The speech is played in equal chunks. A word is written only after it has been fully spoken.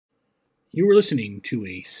You are listening to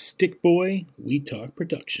a Stick Boy We Talk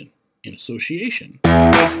production in association.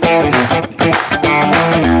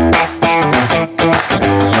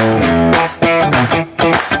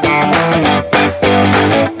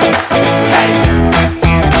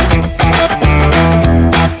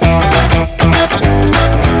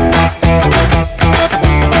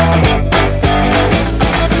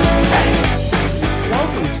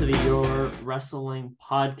 Wrestling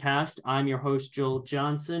podcast. I'm your host, Joel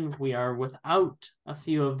Johnson. We are without a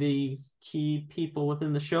few of the key people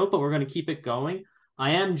within the show, but we're going to keep it going.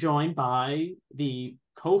 I am joined by the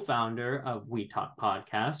co-founder of We Talk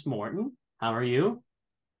Podcast, Morton. How are you?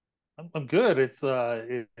 I'm good.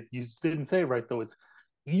 You didn't say it right though. It's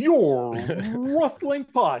your wrestling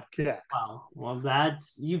podcast. Wow. Well,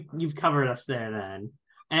 that's you've covered us there then.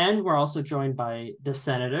 And we're also joined by the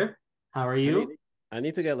Senator. How are you? I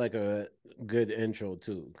need to get like a good intro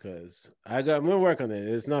too, because I'm gonna work on it.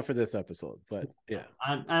 It's not for this episode, but yeah.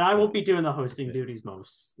 And I won't be doing the hosting duties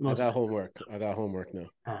most. I got homework. I got homework now.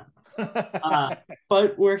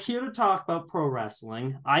 But we're here to talk about pro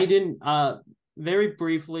wrestling. I didn't very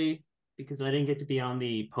briefly, because I didn't get to be on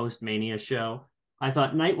the post Mania show. I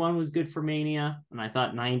thought night 1 was good for Mania, and I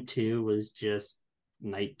thought night 2 was just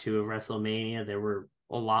night 2 of WrestleMania. There were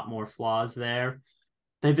a lot more flaws there.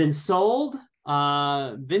 They've been sold.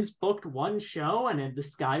 Vince booked one show and the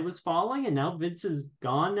sky was falling, and now Vince is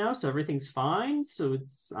gone now, so everything's fine. So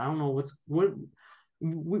it's, I don't know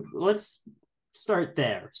let's start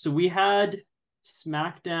there. So we had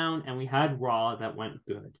SmackDown and we had Raw that went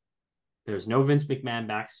good. There's no Vince McMahon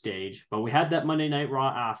backstage, but we had that Monday Night Raw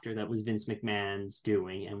after that was Vince McMahon's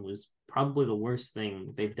doing and was probably the worst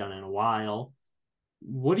thing they've done in a while.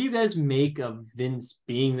 What do you guys make of Vince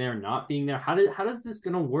being there, not being there? How does this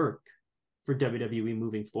gonna work for WWE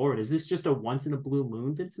moving forward? Is this just a once in a blue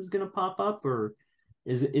moon Vince is going to pop up, or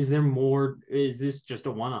is there more? Is this just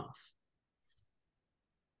a one-off?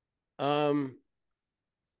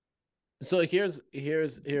 So here's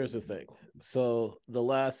the thing. So the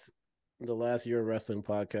last year wrestling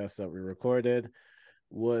podcast that we recorded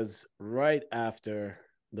was right after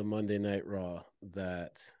the Monday Night Raw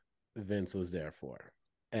that Vince was there for,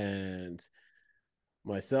 and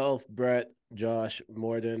myself, Brett, Josh,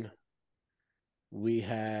 Morden, we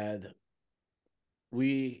had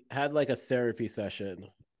like a therapy session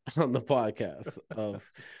on the podcast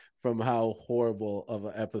from how horrible of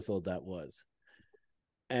an episode that was.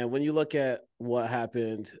 And when you look at what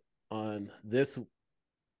happened on the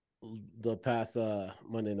past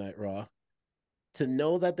Monday Night Raw, to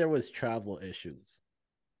know that there was travel issues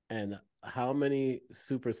and how many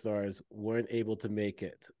superstars weren't able to make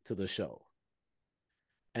it to the show,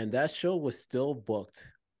 and that show was still booked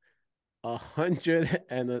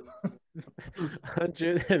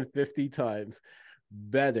 150 times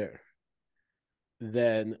better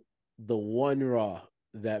than the one Raw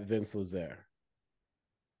that Vince was there,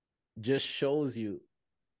 just shows you.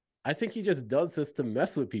 I think he just does this to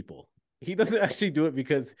mess with people. He doesn't actually do it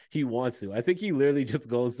because he wants to. I think he literally just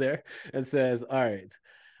goes there and says, all right,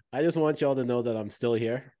 I just want y'all to know that I'm still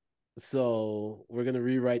here. So we're going to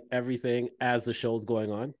rewrite everything as the show's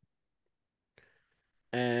going on.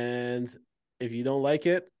 And if you don't like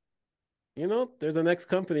it, there's a next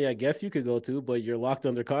company I guess you could go to, but you're locked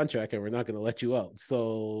under contract and we're not going to let you out.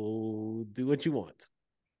 So do what you want.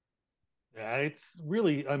 Yeah, it's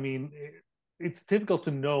really, it's difficult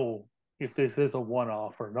to know if this is a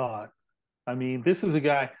one-off or not. I mean, this is a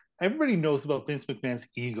guy, everybody knows about Vince McMahon's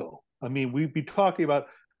ego. I mean, we'd be talking about,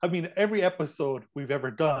 every episode we've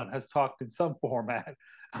ever done has talked in some format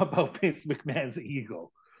about Vince McMahon's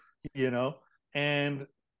ego, and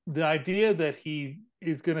the idea that he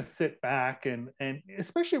is going to sit back and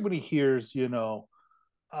especially when he hears,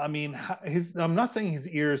 I'm not saying his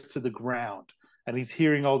ears to the ground and he's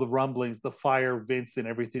hearing all the rumblings, the fire Vince and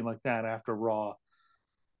everything like that after Raw,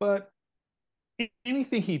 but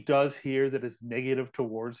anything he does hear that is negative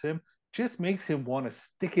towards him just makes him want to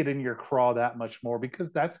stick it in your craw that much more, because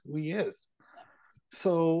that's who he is.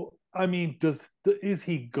 So, is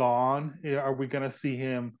he gone? Are we going to see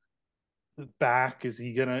him back?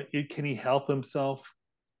 Can he help himself?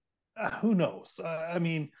 Who knows?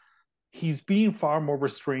 He's being far more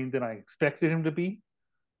restrained than I expected him to be,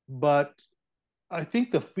 but I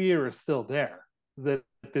think the fear is still there that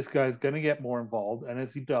this guy's going to get more involved, and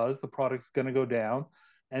as he does, the product's going to go down.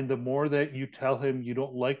 And the more that you tell him you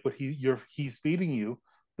don't like what he's feeding you,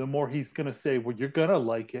 the more he's going to say, "Well, you're going to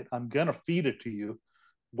like it. I'm going to feed it to you,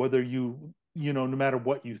 whether no matter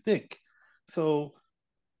what you think." So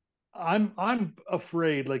I'm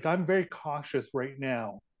afraid, like I'm very cautious right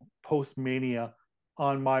now, post Mania,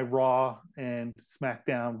 on my Raw and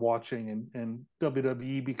SmackDown watching and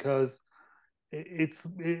WWE because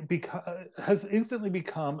has instantly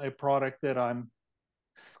become a product that I'm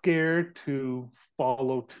scared to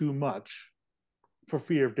follow too much for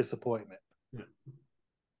fear of disappointment.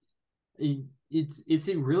 It's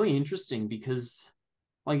really interesting because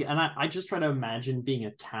like, and I just try to imagine being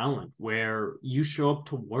a talent where you show up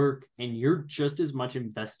to work and you're just as much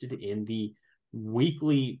invested in the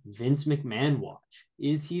weekly Vince McMahon watch.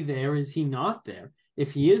 Is he there? Is he not there?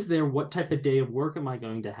 If he is there, what type of day of work am I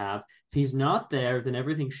going to have? If he's not there, then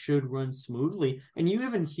everything should run smoothly. And you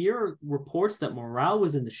even hear reports that morale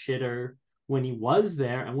was in the shitter when he was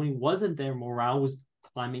there, and when he wasn't there, morale was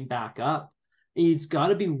climbing back up. It's got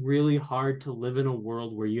to be really hard to live in a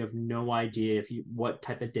world where you have no idea what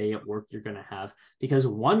type of day at work you're going to have, because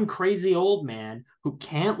one crazy old man who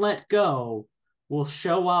can't let go will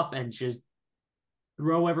show up and just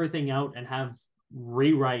throw everything out and have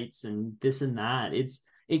rewrites and this and that.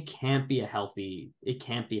 It can't be healthy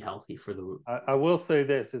for the. I will say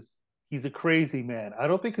this: he's a crazy man. I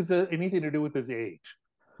don't think it's anything to do with his age.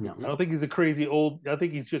 No. I don't think he's a crazy old. I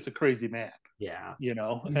think he's just a crazy man. Yeah,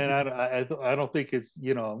 And I don't think it's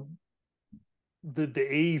the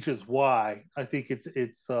age is why. I think it's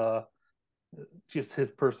just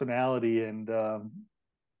his personality, and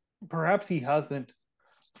perhaps he hasn't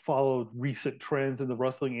followed recent trends in the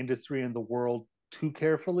wrestling industry and the world too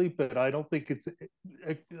carefully. But I don't think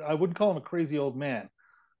I wouldn't call him a crazy old man.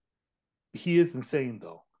 He is insane,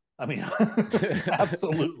 though. I mean,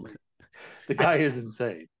 absolutely, the guy is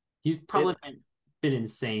insane. He's probably been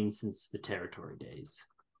insane since the territory days.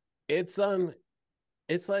 It's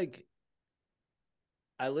like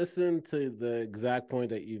I listened to the exact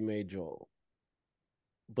point that you made, Joel,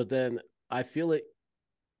 but then I feel it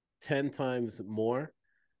 10 times more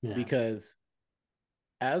because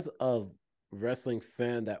as a wrestling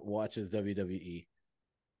fan that watches WWE,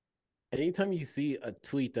 anytime you see a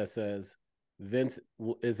tweet that says Vince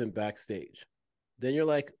isn't backstage, then you're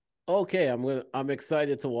like, okay, I'm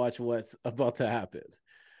excited to watch what's about to happen.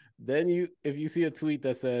 Then if you see a tweet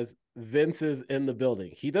that says Vince is in the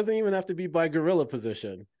building, he doesn't even have to be by gorilla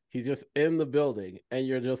position. He's just in the building, and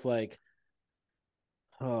you're just like,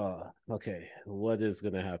 oh, okay, what is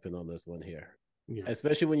going to happen on this one here? Yeah.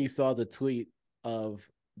 Especially when you saw the tweet of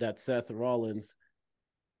that Seth Rollins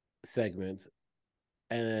segment,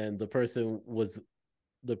 and the producer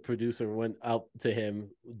went out to him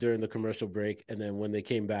during the commercial break, and then when they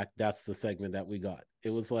came back, that's the segment that we got.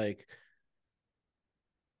 It was like,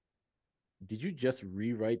 did you just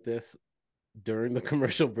rewrite this during the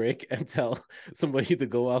commercial break and tell somebody to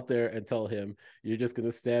go out there and tell him you're just going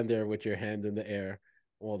to stand there with your hand in the air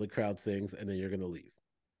while the crowd sings, and then you're going to leave?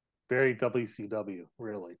 Very WCW,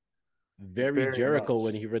 really. Very Jericho much.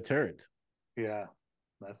 When he returned. Yeah,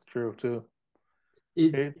 that's true too.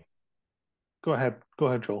 It's Go ahead,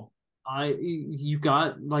 Joel. You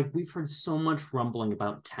got, like, we've heard so much rumbling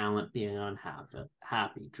about talent being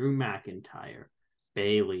unhappy. Drew McIntyre,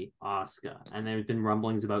 Bayley, Asuka, and there's been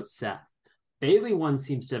rumblings about Seth. Bayley one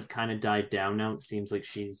seems to have kind of died down now. It seems like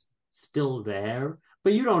she's still there,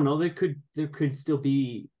 but you don't know. There could still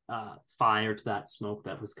be fire to that smoke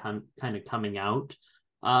that was kind of coming out.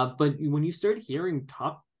 But when you start hearing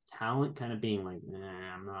top talent kind of being like,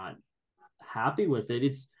 I'm not happy with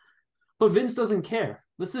it, but Vince doesn't care.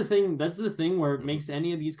 That's the thing where it makes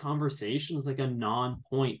any of these conversations like a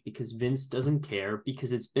non-point, because Vince doesn't care,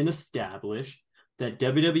 because it's been established that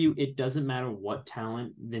WWE, it doesn't matter what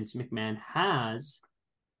talent Vince McMahon has.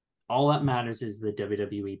 All that matters is the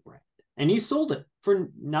WWE brand. And he sold it for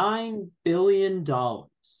 $9 billion.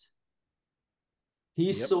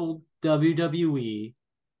 He sold WWE,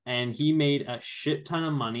 and he made a shit ton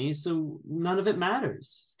of money. So none of it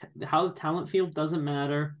matters. How the talent field doesn't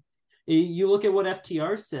matter. You look at what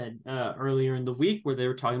FTR said earlier in the week, where they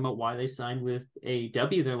were talking about why they signed with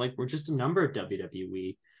AEW. They're like, we're just a number at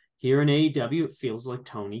WWE. Here in AEW, it feels like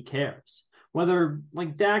Tony cares. Whether,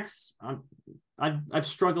 like, Dax, I've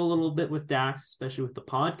struggled a little bit with Dax, especially with the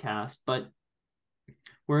podcast, but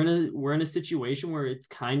we're in a situation where it's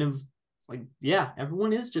kind of like, yeah,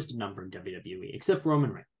 everyone is just a number in WWE except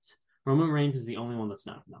Roman Reigns. Roman Reigns is the only one that's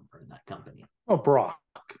not a number in that company. Oh, Brock.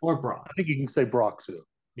 Or Brock. I think you can say Brock too.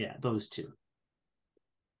 Yeah, those two.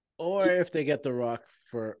 Or if they get The Rock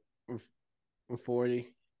for 40,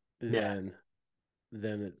 then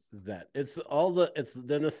it's that. It's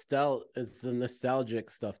the nostalgic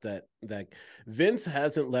stuff that Vince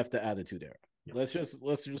hasn't left the Attitude Era. Yep.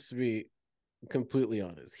 Let's just be completely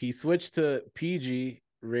honest. He switched to PG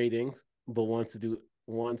ratings, but wants to do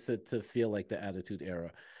wants it to feel like the Attitude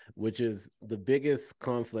Era, which is the biggest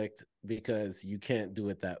conflict because you can't do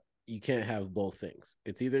it that you can't have both things.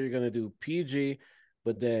 It's either you're going to do PG,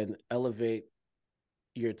 but then elevate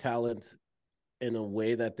your talent in a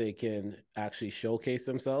way that they can actually showcase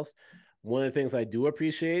themselves. One of the things I do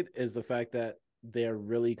appreciate is the fact that they're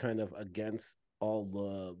really kind of against all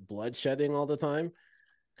the bloodshedding all the time,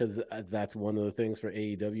 because that's one of the things for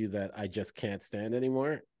AEW that I just can't stand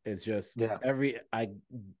anymore. It's just every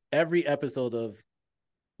episode of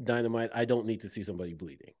Dynamite, I don't need to see somebody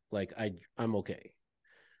bleeding. Like I'm okay.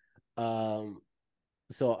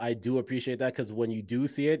 So I do appreciate that, because when you do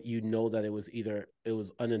see it, you know that it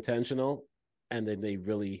was unintentional, and then they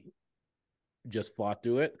really just fought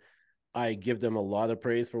through it. I give them a lot of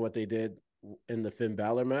praise for what they did in the Finn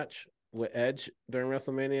Balor match with Edge during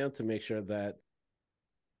WrestleMania to make sure that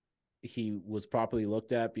he was properly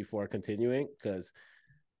looked at before continuing, because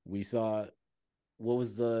we saw, what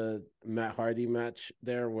was the Matt Hardy match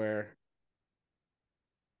there where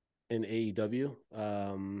in AEW?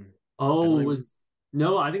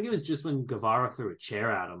 No, I think it was just when Guevara threw a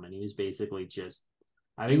chair at him and he was basically just,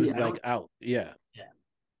 he was like out. Yeah.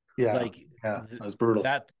 Like that was brutal.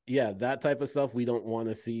 That type of stuff, we don't want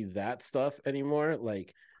to see that stuff anymore.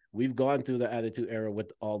 Like, we've gone through the Attitude Era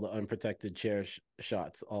with all the unprotected chair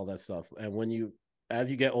shots, all that stuff. And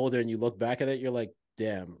as you get older and you look back at it, you're like,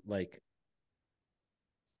 damn, like,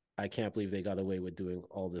 I can't believe they got away with doing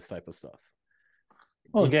all this type of stuff.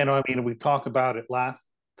 Well, again, I mean, we talked about it last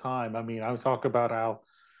time. I mean, I was talking about how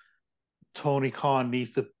Tony Khan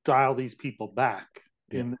needs to dial these people back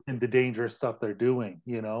in the dangerous stuff they're doing,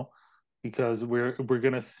 because we're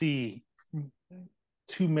going to see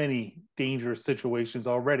too many dangerous situations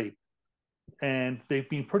already. And they've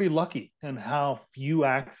been pretty lucky in how few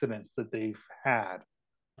accidents that they've had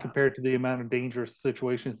compared to the amount of dangerous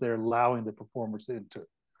situations they're allowing the performers into.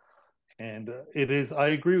 And I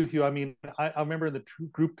agree with you. I mean, I remember in the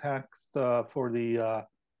group text for the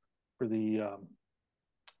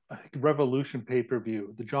I think Revolution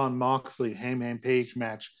pay-per-view, the John Moxley Hangman Page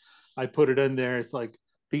match, I put it in there. It's like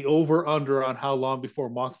the over-under on how long before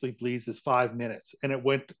Moxley bleeds is 5 minutes, and it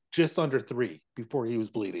went just under 3 before he was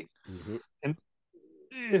bleeding. Mm-hmm.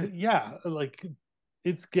 And like,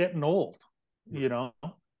 it's getting old, and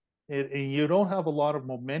you don't have a lot of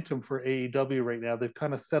momentum for AEW right now. They've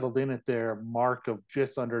kind of settled in at their mark of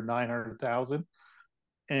just under 900,000,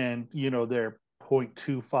 and they're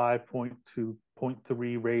 0.25, 0.2,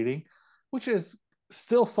 0.3 rating, which is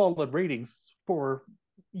still solid ratings for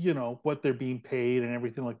what they're being paid and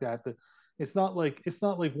everything like that. But it's not like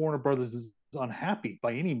Warner Brothers is unhappy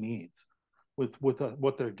by any means with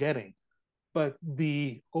what they're getting, but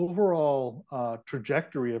the overall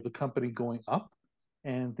trajectory of the company going up,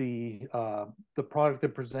 and the product they're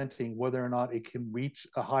presenting, whether or not it can reach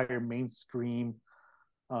a higher mainstream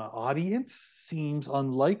audience, seems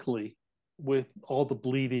unlikely with all the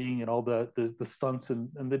bleeding and all the stunts and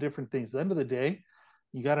the different things. At the end of the day,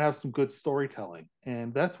 you got to have some good storytelling,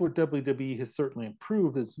 and that's where WWE has certainly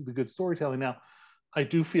improved, is the good storytelling. Now, I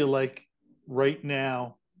do feel like right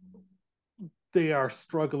now they are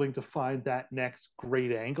struggling to find that next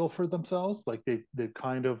great angle for themselves. Like they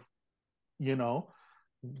kind of,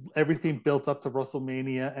 everything built up to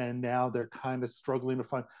WrestleMania, and now they're kind of struggling to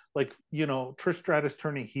find, like, Trish Stratus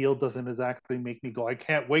turning heel doesn't exactly make me go, I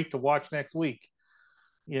can't wait to watch next week.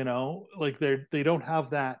 Like they don't have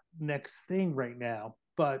that next thing right now,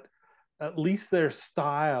 but at least their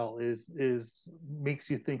style is makes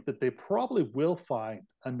you think that they probably will find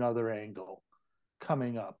another angle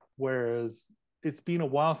coming up. Whereas it's been a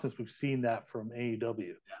while since we've seen that from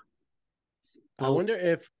AEW. Well,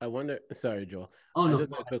 I wonder, sorry, Joel. Oh, I no.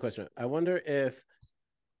 just have a quick question. I wonder if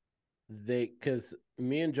because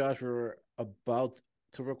me and Josh were about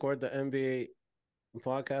to record the NBA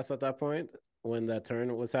podcast at that point when that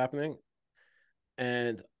turn was happening.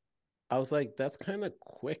 And I was like, that's kind of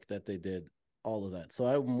quick that they did all of that. So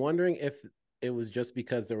I'm wondering if it was just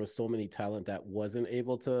because there was so many talent that wasn't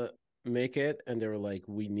able to make it, and they were like,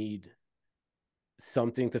 we need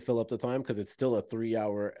something to fill up the time, because it's still a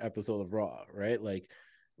 3-hour episode of Raw, right? Like,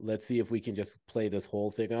 let's see if we can just play this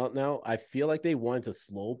whole thing out now. I feel like they wanted to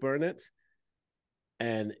slow burn it,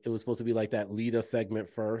 and it was supposed to be like that Lita segment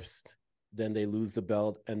first, then they lose the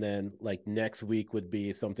belt, and then like next week would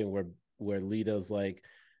be something where Lita's like,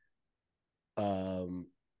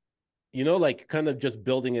 like kind of just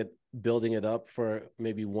building it up for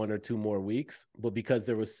maybe 1 or 2 more weeks. But because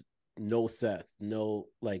there was no Seth, no,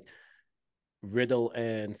 like, Riddle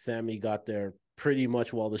and Sammy got there pretty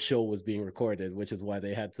much while the show was being recorded, which is why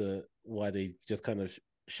they just kind of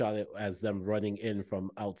shot it as them running in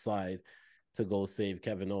from outside to go save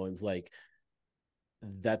Kevin Owens, like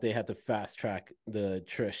that they had to fast track the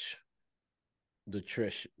Trish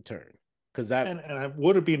turn, because that and it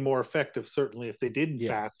would have been more effective certainly if they didn't Yeah.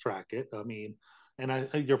 fast track it. I mean, and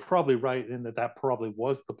you're probably right in that probably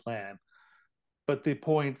was the plan. But the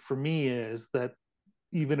point for me is that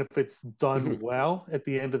even if it's done well, at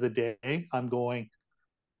the end of the day, I'm going,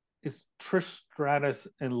 is Trish Stratus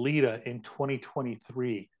and Lita in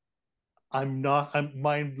 2023.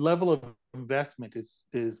 My level of investment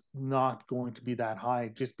is not going to be that high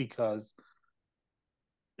just because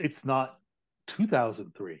it's not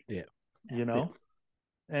 2003. Yeah. You know?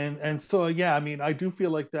 And so yeah, I mean, I do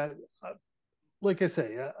feel like that. Like I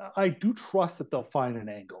say, I do trust that they'll find an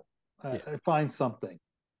angle, find something,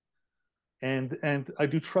 and I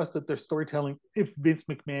do trust that their storytelling, if Vince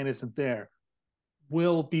McMahon isn't there,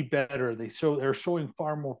 will be better. They're showing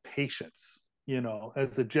far more patience,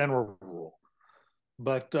 as a general rule.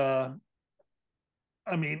 But I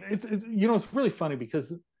mean, it's it's really funny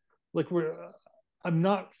because like I'm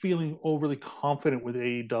not feeling overly confident with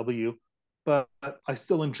AEW, but I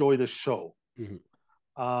still enjoy the show.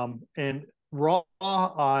 And Raw,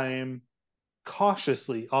 I'm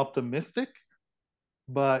cautiously optimistic,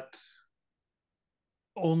 but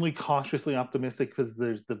only cautiously optimistic because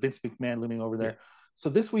there's the Vince McMahon looming over there. Yeah. So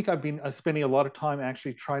this week I've been spending a lot of time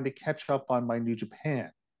actually trying to catch up on my New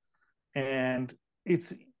Japan. And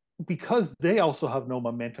it's because they also have no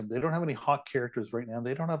momentum. They don't have any hot characters right now.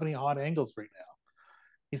 They don't have any hot angles right now.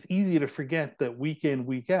 It's easy to forget that week in,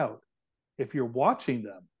 week out, if you're watching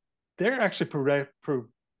them, they're actually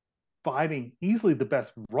providing easily the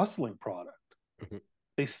best wrestling product.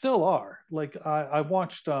 They still are. Like I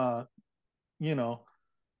watched,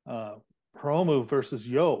 Promo versus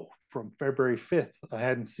Yo from February 5th. I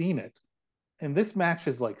hadn't seen it. And this match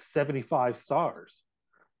is like 75 stars,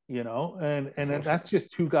 and that's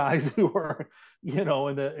just two guys who are, in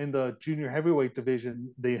the junior heavyweight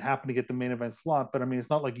division. They happen to get the main event slot, but I mean, it's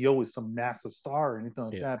not like Yo is some massive star or anything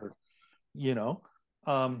like that, or,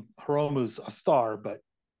 Hiromu's a star, but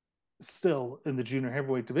still in the junior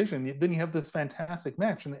heavyweight division. Then you have this fantastic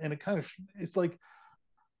match, and it kind of, it's like,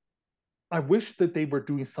 I wish that they were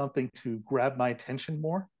doing something to grab my attention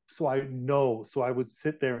more. So I would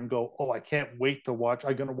sit there and go, oh, I can't wait to watch.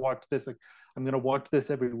 I'm going to watch this. I'm going to watch this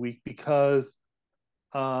every week because,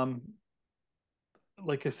 like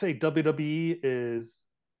I say, WWE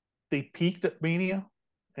they peaked at Mania,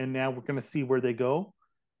 and now we're going to see where they go.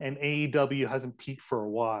 And AEW hasn't peaked for a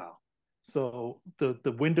while. So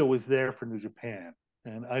the window is there for New Japan.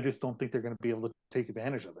 And I just don't think they're going to be able to take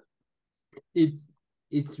advantage of it.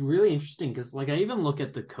 It's really interesting because, like, I even look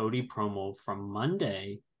at the Cody promo from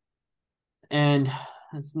Monday, and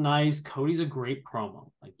it's nice. Cody's a great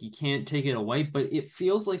promo. Like, you can't take it away, but it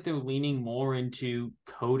feels like they're leaning more into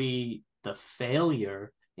Cody the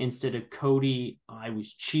failure instead of Cody, I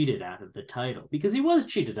was cheated out of the title, because he was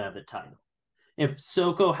cheated out of the title. If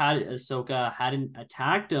Ahsoka hadn't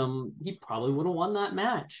attacked him, he probably would have won that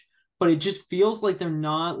match. But it just feels like they're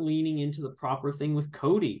not leaning into the proper thing with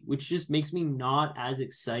Cody, which just makes me not as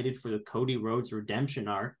excited for the Cody Rhodes redemption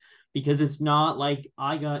arc, because it's not like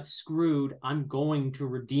I got screwed. I'm going to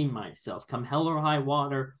redeem myself. Come hell or high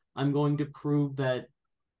water, I'm going to prove that,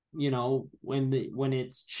 when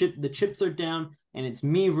the chips are down and it's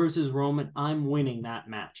me versus Roman, I'm winning that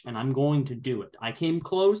match and I'm going to do it. I came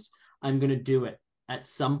close. I'm going to do it. At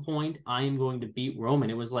some point, I am going to beat Roman.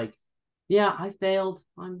 It was like, yeah, I failed.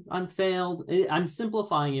 I'm failed. I'm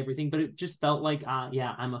simplifying everything, but it just felt like,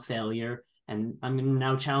 yeah, I'm a failure, and I'm going to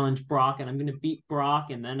now challenge Brock, and I'm going to beat Brock,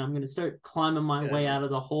 and then I'm going to start climbing my way out of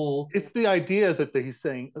the hole. It's the idea that he's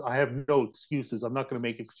saying, I have no excuses. I'm not going to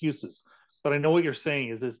make excuses. But I know what you're saying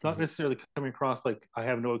is it's not necessarily coming across like I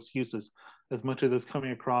have no excuses, as much as it's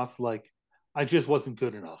coming across like I just wasn't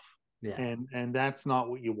good enough. Yeah. And that's not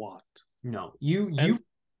what you want. No,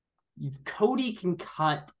 Cody can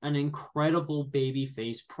cut an incredible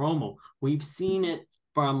babyface promo. We've seen it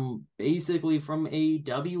from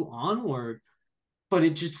AEW onward, but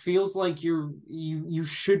it just feels like you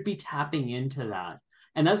should be tapping into that.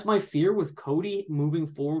 And that's my fear with Cody moving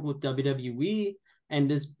forward with WWE and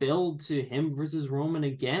this build to him versus Roman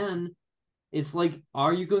again. It's like,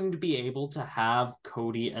 are you going to be able to have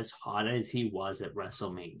Cody as hot as he was at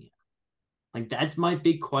WrestleMania? Like, that's my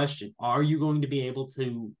big question. Are you going to be able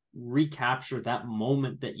to recapture that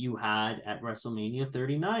moment that you had at WrestleMania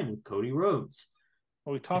 39 with Cody Rhodes?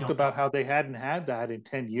 Well, we talked about how they hadn't had that in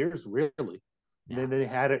 10 years, really. Yeah. Then they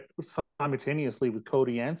had it simultaneously with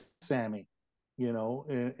Cody and Sammy,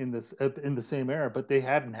 in the same era, but they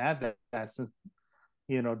hadn't had that since,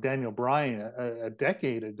 Daniel Bryan a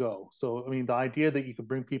decade ago. So, I mean, the idea that you could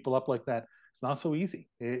bring people up like that It's not so easy.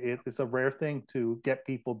 It's a rare thing to get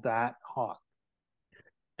people that hot.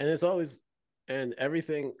 And it's always, and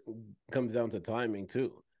everything comes down to timing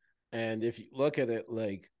too. And if you look at it,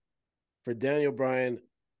 like for Daniel Bryan,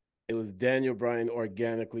 it was Daniel Bryan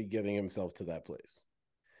organically getting himself to that place.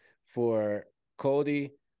 For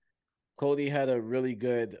Cody, Cody had a really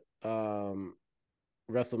good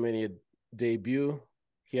WrestleMania debut.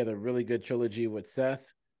 He had a really good trilogy with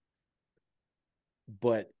Seth.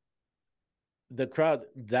 But the crowd,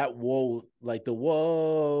 that whoa, like the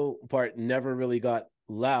whoa part never really got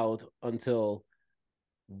loud until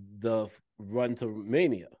the run to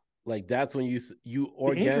Mania. Like that's when you The injury was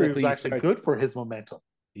organically actually good for his momentum.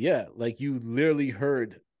 Yeah, like you literally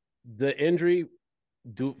heard the injury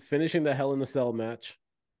finishing the Hell in the Cell match,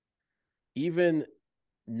 even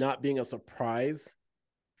not being a surprise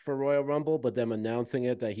for Royal Rumble, but them announcing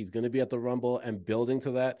it that he's going to be at the Rumble and building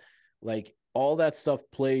to that, like all that stuff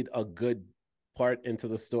played a good part into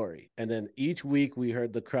the story. And then each week we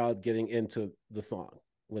heard the crowd getting into the song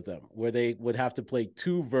with them, where they would have to play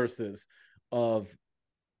 2 verses of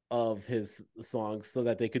his songs so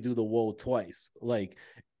that they could do the whoa twice. Like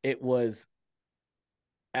it was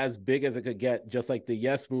as big as it could get, just like the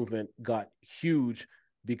Yes movement got huge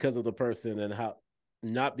because of the person and how,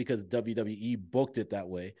 not because WWE booked it that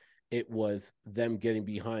way. It was them getting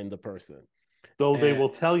behind the person. Though they will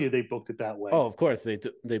tell you they booked it that way. Oh, of course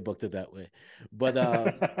they booked it that way. But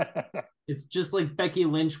it's just like Becky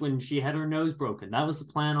Lynch when she had her nose broken. That was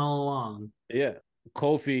the plan all along. Yeah.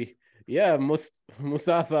 Kofi. Yeah,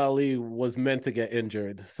 Mustafa Ali was meant to get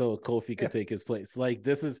injured so Kofi could take his place. Like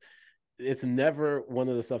it's never one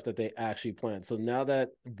of the stuff that they actually planned. So now that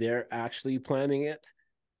they're actually planning it,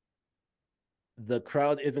 the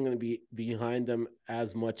crowd isn't going to be behind them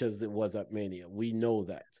as much as it was at Mania. We know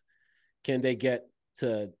that. Can they get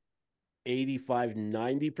to 85,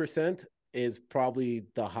 90% is probably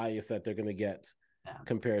the highest that they're going to get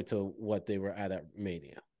compared to what they were at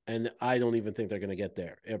Mania. And I don't even think they're going to get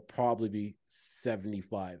there. It'll probably be 70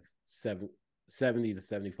 to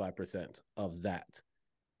 75% of that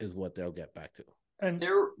is what they'll get back to. And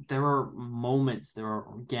there are moments, there are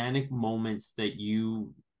organic moments that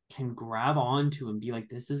you can grab onto and be like,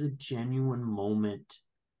 this is a genuine moment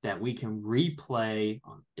that we can replay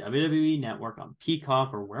on WWE Network, on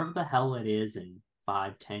Peacock, or wherever the hell it is in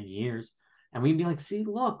 5-10 years. And we'd be like, see,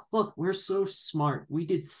 look, we're so smart. We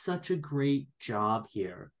did such a great job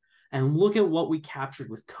here. And look at what we captured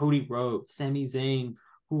with Cody Rhodes, Sami Zayn,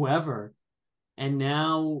 whoever. And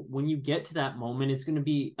now when you get to that moment, it's going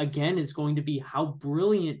to be how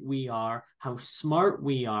brilliant we are, how smart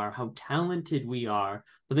we are, how talented we are.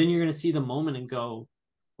 But then you're going to see the moment and go,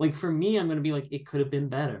 like, for me, I'm going to be like, it could have been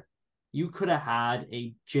better. You could have had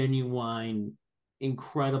a genuine,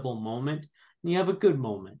 incredible moment. And you have a good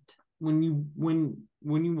moment. When you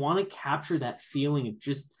want to capture that feeling of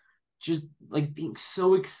just like being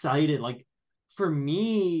so excited. Like for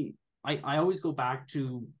me, I always go back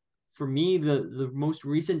to, for me, the most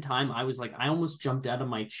recent time I was like, I almost jumped out of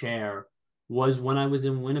my chair was when I was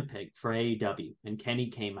in Winnipeg for AEW and Kenny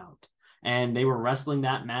came out and they were wrestling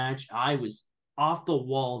that match. I was off the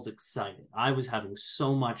walls excited. I was having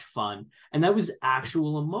so much fun. And that was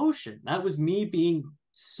actual emotion. That was me being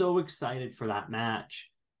so excited for that match.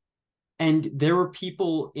 And there were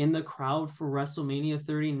people in the crowd for WrestleMania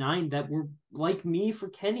 39 that were like me for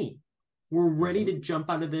Kenny, were ready to jump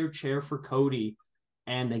out of their chair for Cody,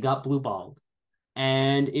 and they got blue balled.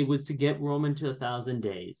 And it was to get Roman to 1,000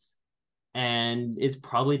 days. And it's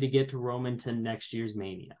probably to get to Roman to next year's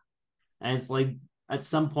Mania. And it's like, at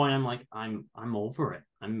some point, I'm like, I'm over it.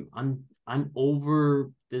 I'm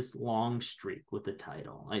over this long streak with the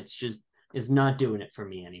title. It's not doing it for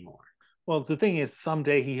me anymore. Well, the thing is,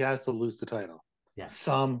 someday he has to lose the title. Yeah.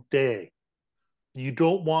 Someday. You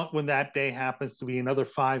don't want when that day happens to be another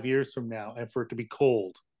 5 years from now and for it to be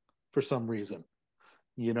cold for some reason.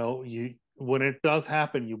 You know, when it does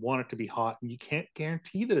happen, you want it to be hot, and you can't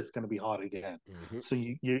guarantee that it's going to be hot again. So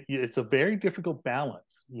it's a very difficult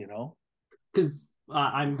balance, you know. Because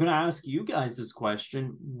I'm going to ask you guys this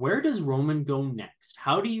question: where does Roman go next?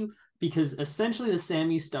 Because essentially the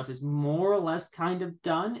Sami stuff is more or less kind of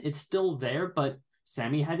done. It's still there, but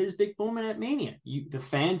Sami had his big moment at Mania. The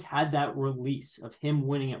fans had that release of him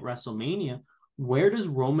winning at WrestleMania. Where does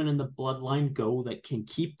Roman and the Bloodline go that can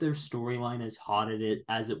keep their storyline as hot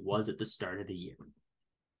as it was at the start of the year?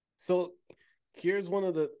 So here's one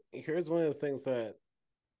of the things that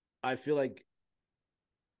I feel like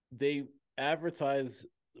they advertise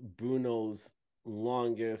Bruno's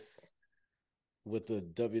longest with the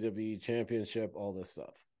WWE Championship, all this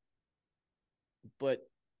stuff. But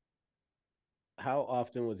how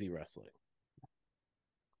often was he wrestling?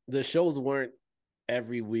 the shows weren't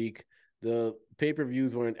every week. The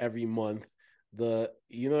pay-per-views weren't every month.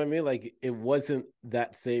 You know what I mean? Like, it wasn't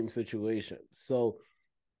that same situation. So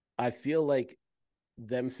I feel like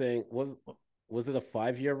them saying, was it a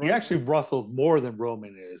 5-year run? He actually wrestled more than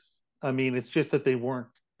Roman is. I mean, it's just that they weren't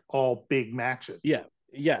all big matches.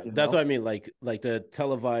 Yeah, that's what I mean. Like the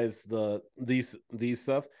televised these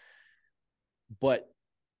stuff, but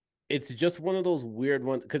it's just one of those weird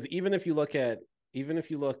ones. Because even if you look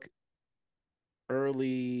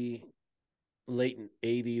early, late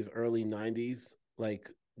 80s, early 90s, like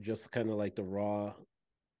just kind of like the Raw,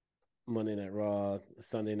 Monday Night Raw,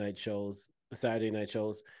 Sunday night shows, Saturday night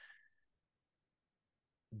shows,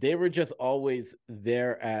 they were just always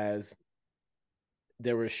there as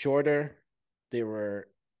they were shorter. They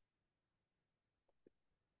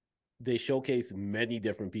showcased many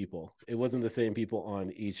different people. It wasn't the same people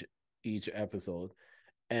on each episode.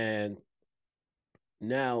 And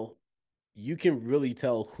now you can really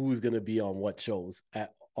tell who's going to be on what shows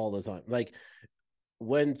at all the time. Like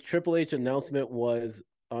when Triple H announcement was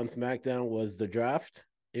on SmackDown was the draft,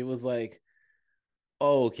 it was like,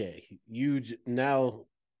 oh, okay, now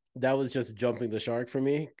that was just jumping the shark for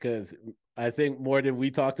me, because I think more than we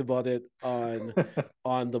talked about it on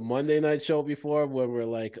on the Monday night show before, when we're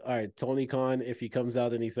like, all right, Tony Khan, if he comes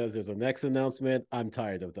out and he says there's a next announcement, I'm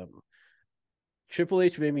tired of them. Triple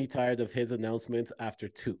H made me tired of his announcements after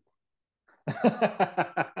 2.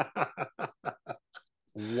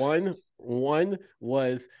 One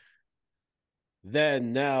was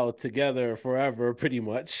then, now, together, forever, pretty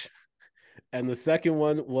much. And the second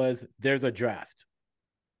one was there's a draft.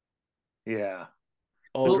 Yeah.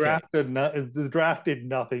 Okay. The draft did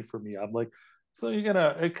nothing for me. I'm like, so you're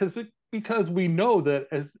gonna because we know that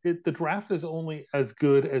the draft is only as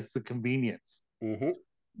good as the convenience. Mm-hmm.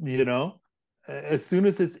 You know, as soon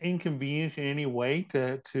as it's inconvenient in any way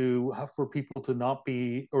for people to not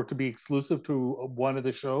be or to be exclusive to one of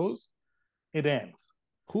the shows, it ends.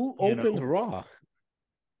 Who opened Raw?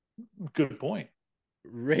 Good point.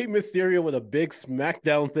 Rey Mysterio with a big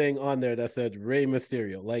SmackDown thing on there that said Rey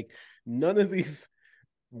Mysterio. Like, none of these,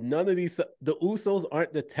 the Usos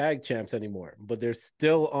aren't the tag champs anymore, but they're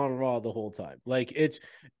still on Raw the whole time. Like,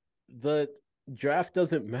 the draft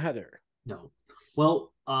doesn't matter. No.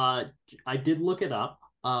 Well, I did look it up.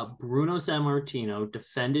 Bruno Sammartino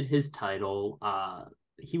defended his title.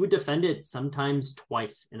 He would defend it sometimes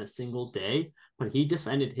twice in a single day, but he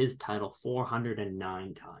defended his title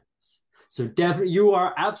 409 times. So definitely, you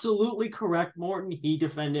are absolutely correct, Morton. He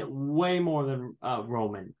defended way more than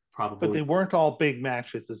Roman, probably. But they weren't all big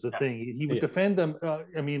matches, is the thing. He would defend them.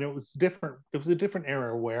 I mean, it was different. It was a different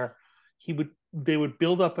era where they would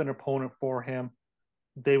build up an opponent for him.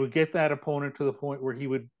 They would get that opponent to the point where he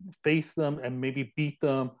would face them and maybe beat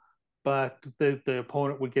them, but the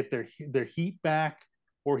opponent would get their heat back,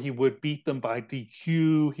 or he would beat them by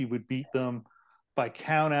DQ. He would beat them by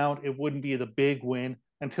count out. It wouldn't be the big win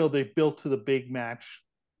until they built to the big match,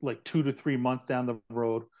 like 2 to 3 months down the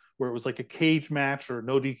road, where it was like a cage match or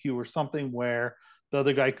no DQ or something where the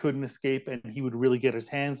other guy couldn't escape and he would really get his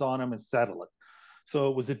hands on him and settle it.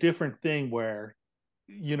 So it was a different thing where,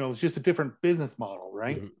 it's just a different business model,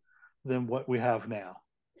 right? Mm-hmm. Than what we have now.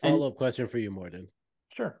 Follow-up question for you, Morton.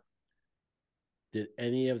 Sure. Did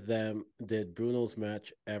Bruno's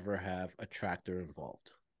match ever have a tractor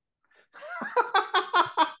involved?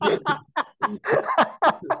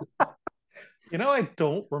 I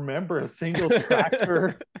don't remember a single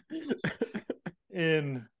tractor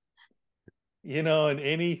in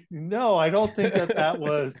any. No, I don't think that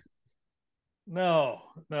was. No,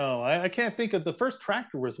 I can't think of the first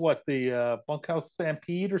tractor. Was what, the Bunkhouse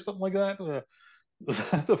Stampede or something like that? Was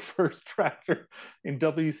that the first tractor in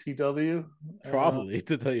WCW? Probably,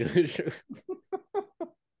 to tell you the truth.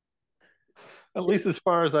 At least as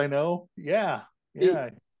far as I know. Yeah.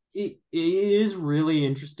 It is really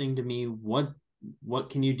interesting to me. What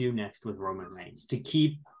can you do next with Roman Reigns to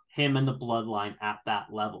keep him and the bloodline at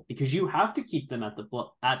that level? Because you have to keep them at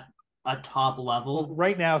a top level. Well,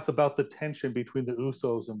 right now it's about the tension between the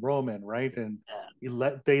Usos and Roman, right? And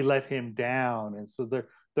they let him down, and so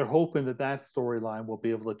they're hoping that storyline will be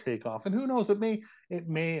able to take off. And who knows? It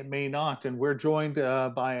may not. And we're joined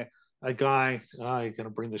by a guy. He's going to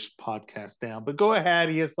bring this podcast down, but go ahead.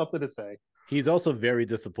 He has something to say. He's also very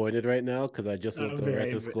disappointed right now because I just looked over at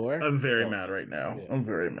the score. I'm very mad right now. Yeah. I'm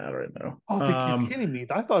very mad right now. Oh, you're kidding me?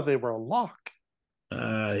 I thought they were a lock.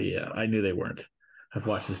 Yeah, I knew they weren't. I've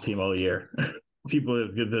watched this team all year. People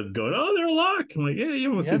have been going, "Oh, they're a lock." I'm like, "Yeah, you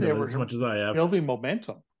haven't seen them as much as I have." Building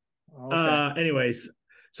momentum. Okay. Anyways,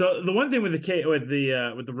 So the one thing with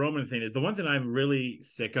the Roman thing is the one thing I'm really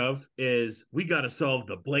sick of is we got to solve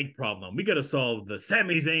the Blake problem. We got to solve the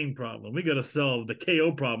Sami Zayn problem. We got to solve the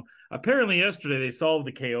KO problem. Apparently yesterday they solved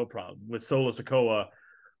the KO problem with Solo Sikoa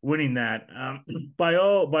winning that. By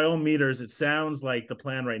all meters, it sounds like the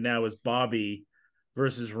plan right now is Bobby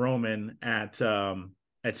versus Roman at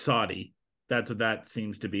Saudi. That's what that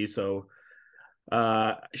seems to be. So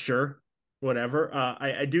sure, whatever.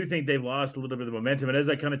 I do think they've lost a little bit of momentum. And as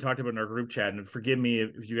I kind of talked about in our group chat, and forgive me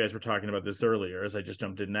if you guys were talking about this earlier, as I just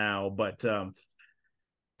jumped in now, but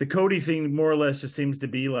the Cody thing more or less just seems to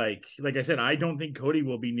be like I said, I don't think Cody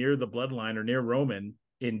will be near the bloodline or near Roman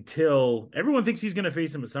until everyone thinks he's going to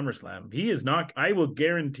face him at SummerSlam. He is not. I will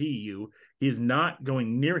guarantee you, he is not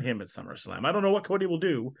going near him at SummerSlam. I don't know what Cody will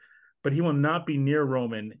do, but he will not be near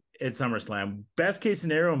Roman at SummerSlam. Best case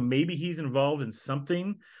scenario, maybe he's involved in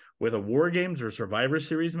something with a War Games or Survivor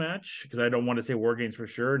Series match, because I don't want to say War Games for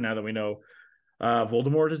sure now that we know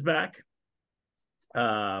Voldemort is back.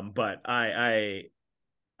 But I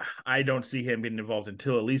don't see him getting involved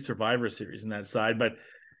until at least Survivor Series in that side. But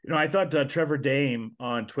I thought Trevor Dame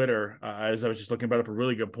on Twitter, as I was just looking, brought up a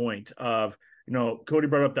really good point of, Cody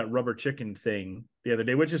brought up that rubber chicken thing the other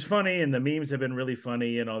day, which is funny, and the memes have been really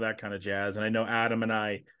funny and all that kind of jazz. And I know Adam and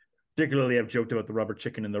I particularly have joked about the rubber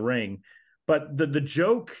chicken in the ring, but the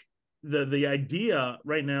joke, the idea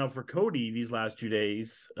right now for Cody these last 2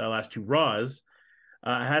 days, last two Raws,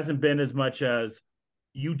 hasn't been as much as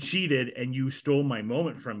you cheated and you stole my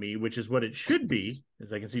moment from me, which is what it should be,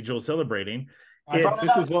 as I can see Joel celebrating. This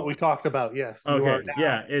is what we talked about. Yes. Okay.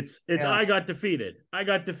 Yeah. It's I got defeated.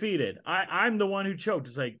 I'm the one who choked.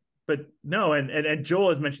 It's like, but no. And Joel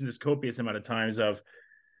has mentioned this copious amount of times of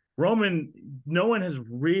Roman. No one has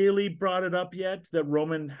really brought it up yet that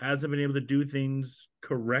Roman hasn't been able to do things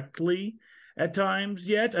correctly at times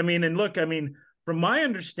yet. From my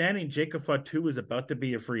understanding, Jacob Fatu is about to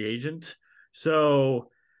be a free agent. So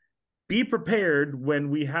be prepared when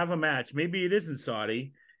we have a match. Maybe it isn't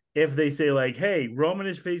Saudi. If they say like, hey, Roman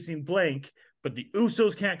is facing blank, but the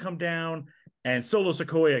Usos can't come down and Solo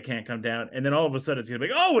Sikoa can't come down. And then all of a sudden it's going to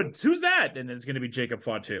be like, oh, who's that? And then it's going to be Jacob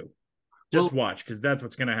Fatu. Just watch, because that's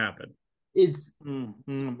what's going to happen. It's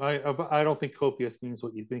I don't think copious means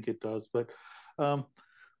what you think it does, but no.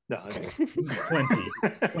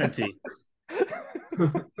 Plenty.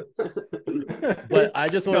 But I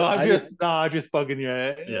just want. I'm just bugging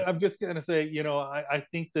you. Yeah. I'm just gonna say, I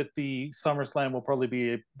think that the SummerSlam will probably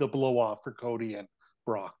be the blow off for Cody and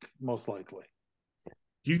Brock, most likely.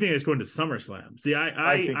 Do you think it's going to SummerSlam? See,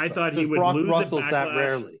 I thought he would Brock lose Russell's at Backlash. That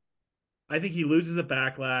rarely. I think he loses at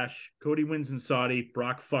Backlash. Cody wins in Saudi.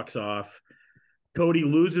 Brock fucks off. Cody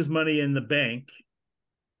loses Money in the Bank.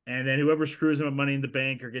 And then whoever screws him at Money in the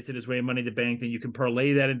Bank or gets it his way Money in the Bank, then you can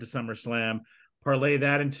parlay that into SummerSlam, parlay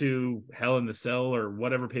that into Hell in the Cell or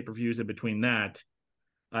whatever pay-per-views in between that.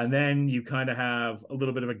 And then you kind of have a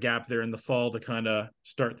little bit of a gap there in the fall to kind of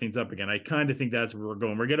start things up again. I kind of think that's where we're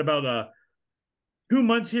going. We're getting about 2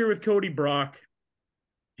 months here with Cody Brock.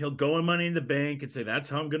 He'll go in Money in the Bank and say, that's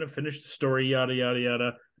how I'm going to finish the story, yada, yada,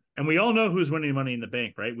 yada. And we all know who's winning Money in the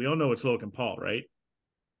Bank, right? We all know it's Logan Paul, right?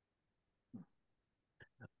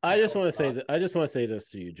 I just want to say this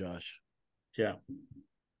to you, Josh. Yeah.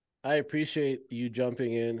 I appreciate you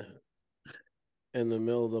jumping in the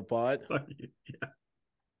middle of the pod.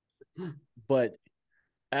 Yeah. But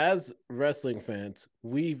as wrestling fans,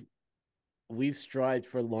 we've strived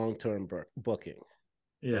for long-term booking.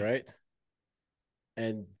 Yeah. Right?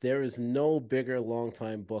 And there is no bigger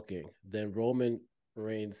long-time booking than Roman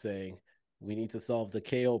Reigns saying, we need to solve the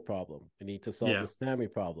KO problem. We need to solve the Sami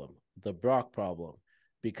problem, the Brock problem,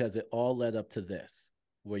 because it all led up to this,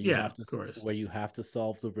 where you have to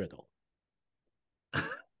solve the riddle. That's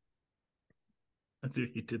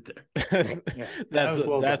what you did there.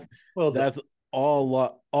 That's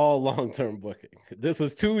all long-term booking. This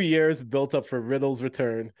was 2 years built up for Riddle's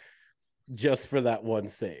return, just for that one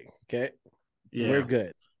saying. Okay, we're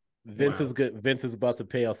good. Vince is good. Vince is about to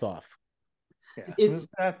pay us off.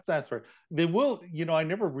 Yeah, that's right. They will. I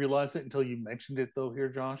never realized it until you mentioned it, though. Here,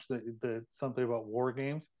 Josh, that something about War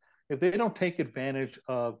Games. If they don't take advantage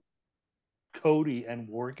of Cody and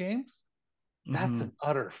War Games, that's an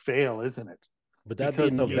utter fail, isn't it? But that'd be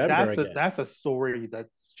in November that's a story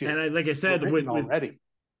that's just. And like I said,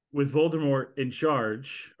 with Voldemort in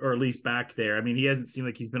charge, or at least back there, he hasn't seemed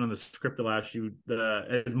like he's been on the script the last few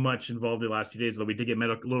as much involved the last 2 days. Though we did get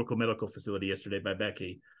local medical facility yesterday by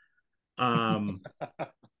Becky. I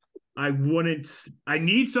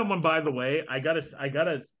need someone, by the way. I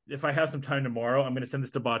gotta, if I have some time tomorrow, I'm gonna send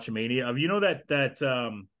this to Botchamania of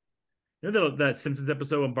that Simpsons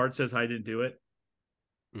episode when Bart says I didn't do it.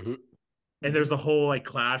 Mm-hmm. And there's the whole like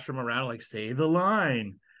classroom around, like say the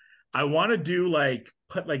line. I want to do like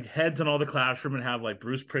put like heads on all the classroom and have like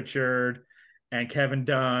Bruce Pritchard and Kevin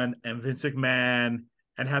Dunn and Vince McMahon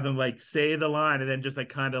and have them like say the line and then just like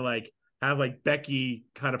kind of like have like Becky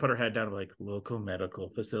kind of put her head down like local medical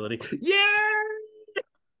facility. Yeah.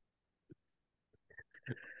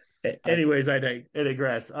 Anyways, I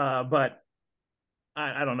digress. But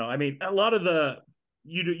I don't know. I mean, a lot of the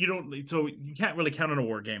you don't so you can't really count on a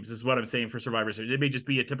War Games is what I'm saying for Survivor Series. It may just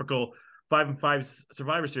be a typical 5-5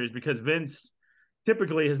 Survivor Series because Vince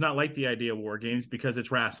typically has not liked the idea of War Games because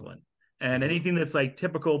it's wrestling. And anything that's like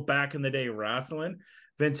typical back in the day wrestling,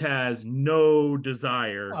 Vince has no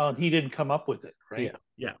desire. He didn't come up with it, right?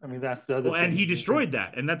 Yeah. I mean, that's the other thing. And he destroyed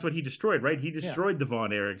that. And that's what he destroyed, right? He destroyed the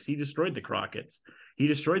Von Erichs. He destroyed the Crockett's. He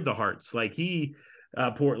destroyed the Harts. Like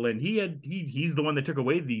Portland, he's the one that took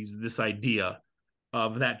away this idea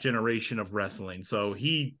of that generation of wrestling. So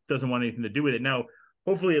he doesn't want anything to do with it. Now,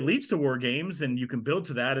 hopefully it leads to War Games and you can build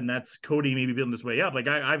to that. And that's Cody maybe building his way up. Like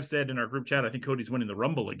I've said in our group chat, I think Cody's winning the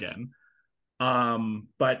Rumble again.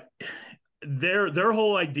 But their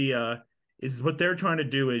whole idea is what they're trying to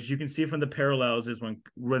do is you can see from the parallels is when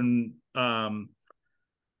Cena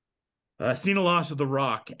lost to The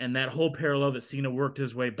Rock and that whole parallel that Cena worked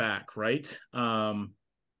his way back, right?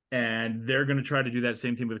 And they're going to try to do that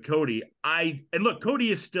same thing with Cody. And look,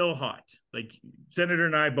 Cody is still hot. Like Senator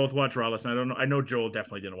and I both watched Raw last night. I don't know. I know Joel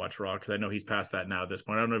definitely didn't watch Raw because I know he's past that now at this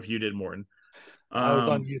point. I don't know if you did, Morton. I was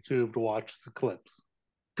on YouTube to watch the clips.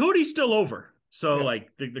 Cody's still over. So like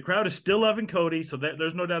the crowd is still loving Cody. So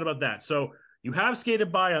there's no doubt about that. So you have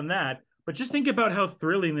skated by on that, but just think about how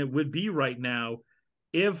thrilling it would be right now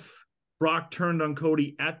if Brock turned on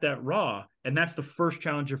Cody at that Raw. And that's the first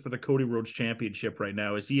challenger for the Cody Rhodes Championship right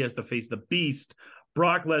now is he has to face the beast,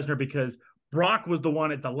 Brock Lesnar, because Brock was the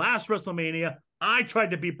one at the last WrestleMania. I tried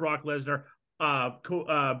to beat Brock Lesnar,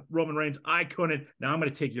 Roman Reigns. I couldn't. Now I'm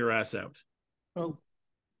going to take your ass out. Well,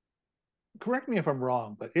 correct me if I'm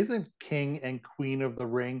wrong, but isn't King and Queen of the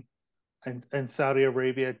Ring and Saudi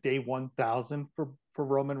Arabia day 1,000 for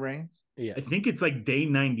Roman Reigns? Yeah. I think it's like day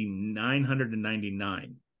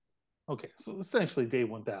 999. Okay, so essentially day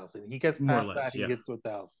 1,000. He gets past that, he gets to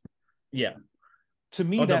 1,000. Yeah. To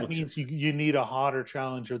me, that means you need a hotter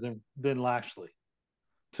challenger than Lashley.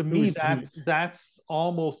 To me, that's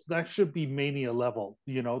almost that should be Mania level.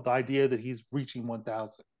 You know, the idea that he's reaching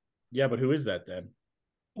 1,000. Yeah, but who is that then?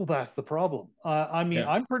 Well, that's the problem.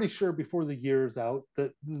 I'm pretty sure before the year's out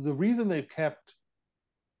that the reason they've kept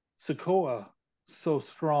Sikoa so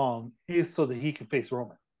strong is so that he can face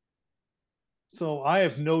Roman. So I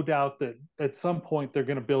have no doubt that at some point they're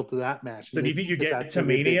going to build to that match. So do you think you get to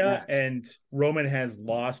Mania and Roman has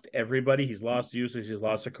lost everybody? He's lost Usos, he's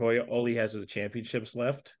lost Sikoa. All he has are the championships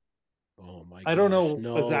left. Oh my! I don't know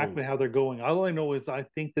exactly how they're going. All I know is I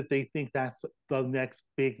think that they think that's the next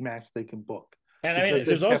big match they can book. And I mean,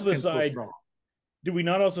 there's also the side. Do we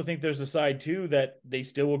not also think there's a side too that they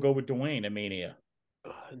still will go with Dwayne at Mania?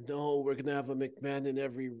 No, we're gonna have a McMahon in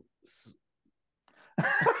every.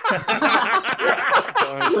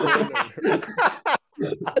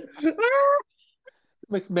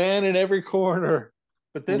 McMahon in every corner,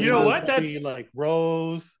 but then you know what? That's be like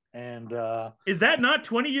Rose and. Is that not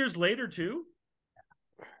 20 years later too?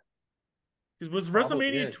 Was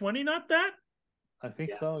WrestleMania 20 not that? I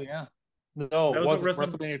think so. Yeah. No, it wasn't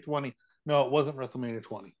WrestleMania 20. No, it wasn't WrestleMania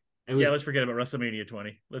 20. Let's forget about WrestleMania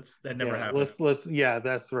 20. That never happened. Let's. Yeah,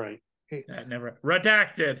 that's right. That never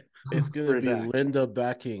redacted. It's gonna be Linda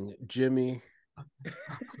backing Jimmy.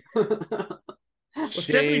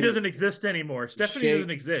 Stephanie doesn't exist anymore. Stephanie doesn't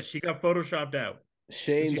exist. She got photoshopped out.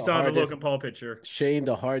 Shane, you saw the Logan Paul picture. Shane,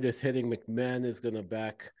 the hardest hitting McMahon, is gonna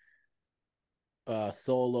back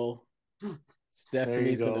Solo.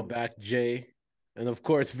 Stephanie's gonna back Jay, and of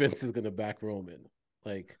course Vince is gonna back Roman.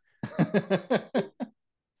 Like.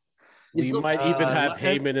 We might even have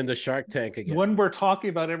Heyman in the Shark Tank again. When we're talking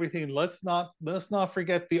about everything, let's not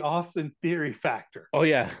forget the Austin Theory factor. Oh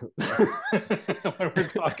yeah, when we're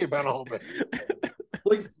talking about all this,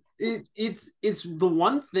 like it's the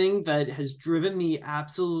one thing that has driven me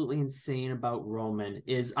absolutely insane about Roman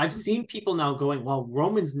is I've seen people now going, well,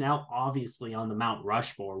 Roman's now obviously on the Mount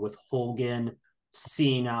Rushmore with Hogan,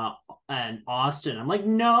 Cena, and Austin. I'm like,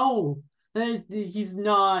 no. He's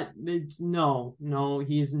not. No,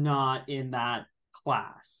 he's not in that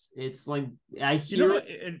class. It's like I hear.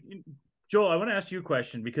 Joel, I want to ask you a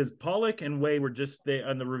question because Pollock and Way were just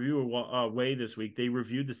on the review of Way this week. They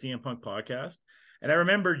reviewed the CM Punk podcast, and I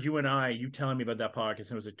remembered you telling me about that podcast.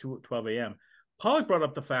 And it was at 12 a.m. Pollock brought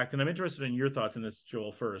up the fact, and I'm interested in your thoughts on this,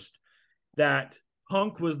 Joel. First, that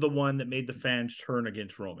Punk was the one that made the fans turn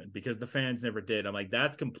against Roman because the fans never did. I'm like,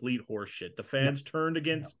 that's complete horseshit. The fans turned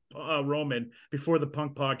against Roman before the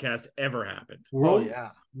Punk podcast ever happened.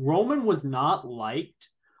 Roman was not liked.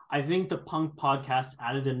 I think the Punk podcast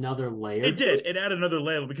added another layer. It did. It added another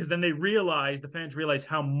layer because then the fans realized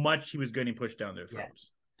how much he was getting pushed down their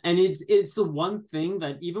throats. And it's the one thing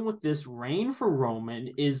that even with this reign for Roman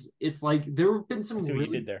is it's like there have been some what you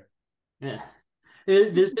did there. Yeah,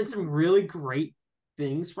 there's been some really great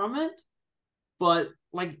things from it, but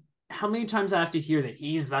like how many times I have to hear that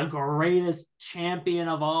he's the greatest champion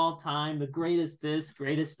of all time, the greatest this,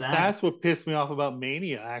 greatest that. That's what pissed me off about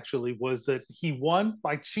Mania, actually, was that he won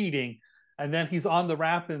by cheating, and then he's on the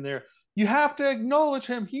rap in there. You have to acknowledge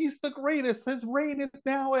him. He's the greatest. His reign is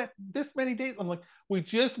now at this many days. I'm like, we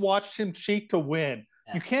just watched him cheat to win.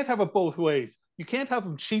 Yeah. You can't have it both ways. You can't have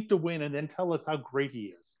him cheat to win and then tell us how great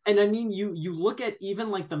he is. And I mean, you look at even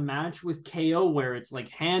like the match with KO where it's like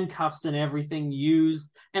handcuffs and everything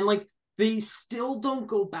used, and like they still don't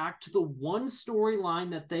go back to the one storyline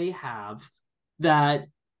that they have that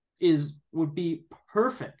would be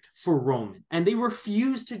perfect for Roman, and they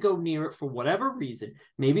refuse to go near it for whatever reason.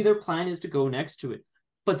 Maybe their plan is to go next to it,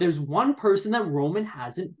 but there's one person that Roman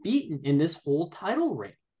hasn't beaten in this whole title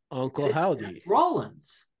reign. Uncle Howdy. Seth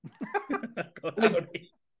Rollins. Like,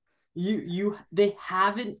 he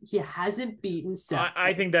hasn't beaten Seth.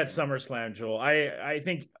 I think that's SummerSlam, Joel. I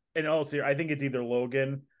think in all seriousness, I think it's either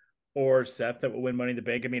Logan or Seth that will win Money in the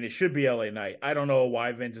Bank. I mean, it should be LA Knight. I don't know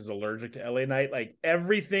why Vince is allergic to LA Knight. Like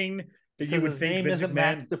everything that you would think Vince isn't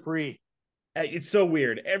Max Dupree. It's so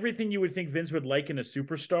weird. Everything you would think Vince would like in a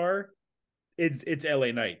superstar, it's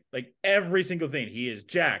LA Knight. Like every single thing. He is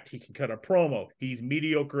jacked. He can cut a promo. He's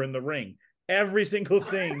mediocre in the ring. Every single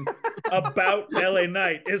thing about LA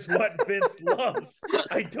Knight is what Vince loves.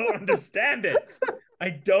 I don't understand it.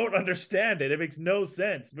 It makes no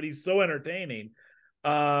sense, but he's so entertaining.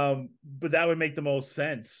 But that would make the most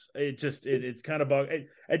sense. It's kind of bug.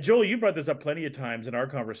 And Joel, you brought this up plenty of times in our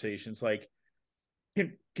conversations. Like,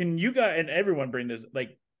 can you guys and everyone bring this?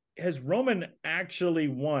 Like, has Roman actually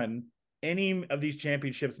won any of these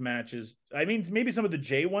championships matches? I mean, maybe some of the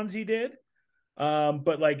J ones he did.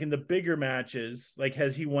 But like in the bigger matches, like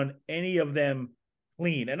has he won any of them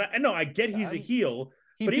clean? And I know I get he's a heel,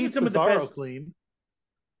 but even some of the best clean.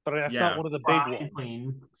 But that's not one of the big ones.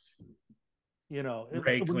 Clean. You know,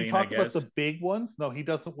 when you talk about the big ones, no, he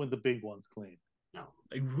doesn't win the big ones clean. No.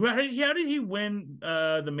 How did he win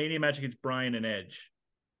the Mania match against Bryan and Edge?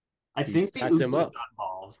 I think the Usos got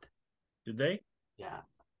involved. Did they? Yeah.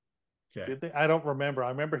 Okay. Did they? I don't remember. I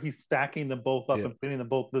remember he's stacking them both up and pinning them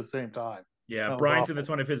both at the same time. Yeah, Bryan said that's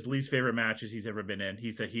one of his least favorite matches he's ever been in.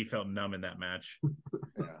 He said he felt numb in that match.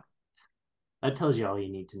 Yeah. That tells you all you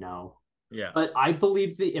need to know. Yeah. But I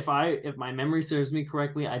believe if my memory serves me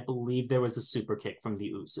correctly, I believe there was a super kick from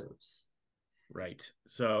the Usos. Right.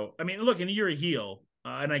 So, I mean, look, and you're a heel,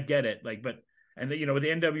 and I get it. Like, but, and with the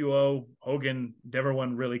NWO, Hogan never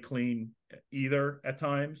won really clean either at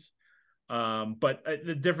times. But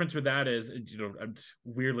the difference with that is, I'm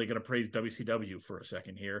weirdly going to praise WCW for a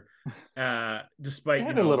second here. Despite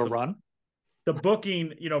had a little run, the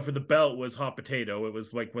booking, for the belt was hot potato. It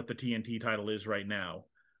was like what the TNT title is right now.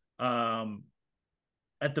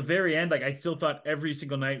 At the very end, like I still thought every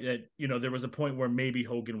single night that, there was a point where maybe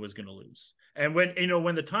Hogan was going to lose. And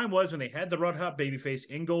when the time was when they had the red hot babyface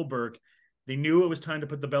in Goldberg, they knew it was time to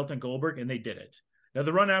put the belt on Goldberg, and they did it. Now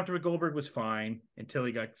the run after Goldberg was fine until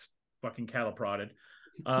he got fucking cattle prodded.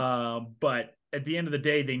 But at the end of the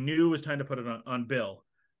day, they knew it was time to put it on Bill.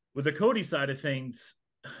 With the Cody side of things,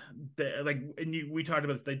 we talked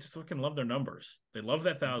about this, they just fucking love their numbers. They love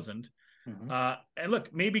that 1,000. Mm-hmm. And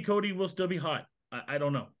look, maybe Cody will still be hot. I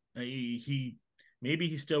don't know. Maybe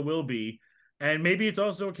he still will be. And maybe it's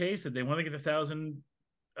also a case that they want to get the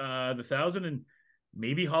 1,000, and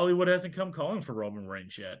maybe Hollywood hasn't come calling for Roman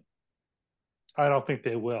Reigns yet. I don't think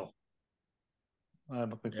they will.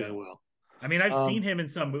 They will. I mean, I've seen him in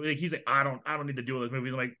some movies. Like, he's like, I don't need to do all those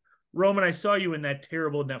movies. I'm like, Roman, I saw you in that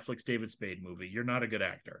terrible Netflix David Spade movie. You're not a good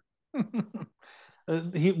actor.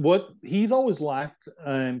 He's always lacked,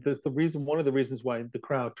 and that's one of the reasons why the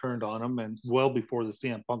crowd turned on him, and well before the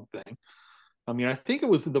CM Punk thing. I mean, I think it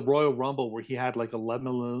was the Royal Rumble where he had like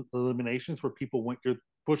 11 eliminations where people went, "You're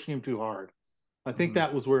pushing him too hard." I think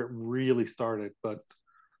that was where it really started. But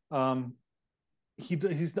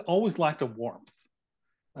he's always lacked a warmth,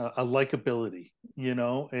 a likability,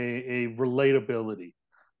 a relatability,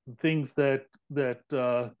 things that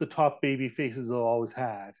the top baby faces have always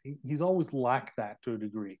had. He's always lacked that to a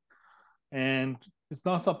degree, and it's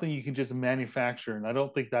not something you can just manufacture. And I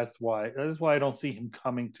don't think that's why I don't see him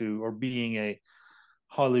coming to or being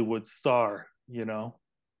Hollywood star, you know.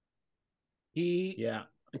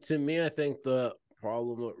 To me, I think the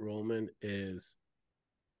problem with Roman is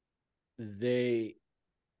they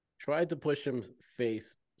tried to push him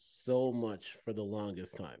face so much for the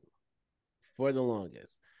longest time.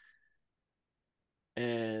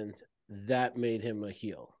 And that made him a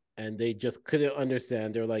heel. And they just couldn't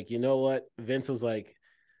understand. They're like, you know what? Vince was like,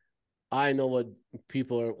 I know what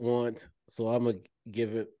people want, so I'm going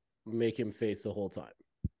to make him face the whole time.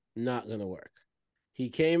 Not going to work. He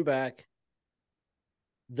came back.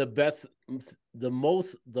 The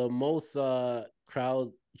most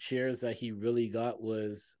crowd cheers that he really got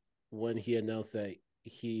was when he announced that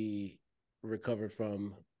he recovered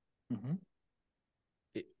from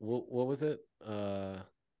what was it? I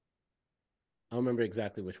don't remember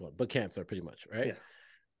exactly which one, but cancer, pretty much, right? Yeah.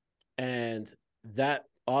 And that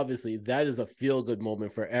obviously that is a feel-good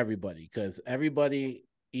moment for everybody, because everybody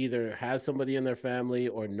either has somebody in their family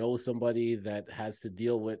or knows somebody that has to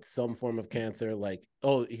deal with some form of cancer. Like,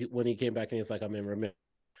 when he came back and he's like, I'm in remission.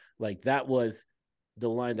 Like, that was the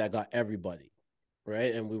line that got everybody,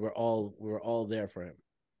 right? And we were all there for him.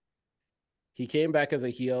 He came back as a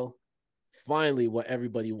heel, finally what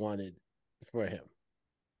everybody wanted for him.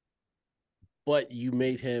 But you're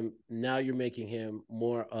making him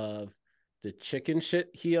more of the chicken shit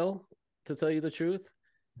heel, to tell you the truth.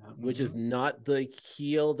 Which is not the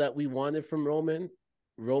heel that we wanted from Roman.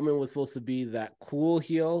 Roman was supposed to be that cool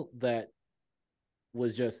heel that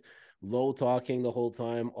was just low talking the whole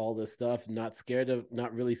time, all this stuff, not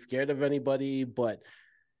really scared of anybody, but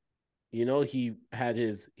you know, he had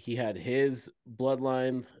his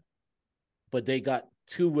bloodline, but they got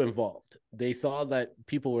too involved. They saw that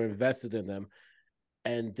people were invested in them,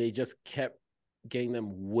 and they just kept getting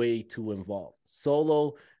them way too involved.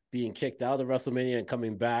 Solo being kicked out of WrestleMania and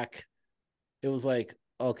coming back, it was like,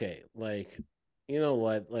 okay, like, you know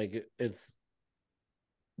what? Like, it's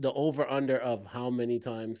the over-under of how many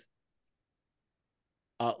times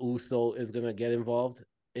Uso is going to get involved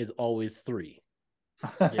is always 3.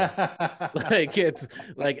 Yeah. Like, it's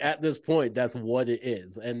like, at this point, that's what it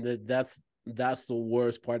is. And that's the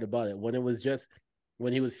worst part about it. When he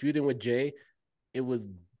was feuding with Jay, it was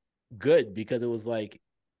good because it was like,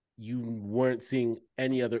 you weren't seeing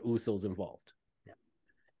any other Usos involved. Yeah.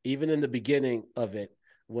 Even in the beginning of it,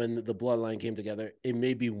 when the bloodline came together, it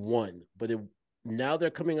may be one, but now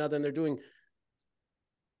they're coming out and they're doing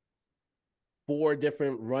 4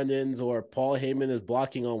 different run-ins, or Paul Heyman is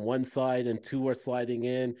blocking on one side and 2 are sliding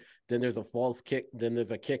in. Then there's a false kick. Then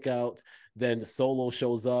there's a kick out. Then Solo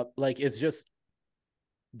shows up. Like,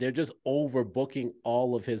 they're just overbooking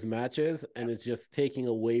all of his matches, and it's just taking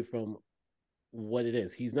away from what it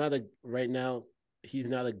is. Right now, he's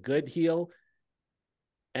not a good heel,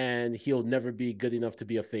 and he'll never be good enough to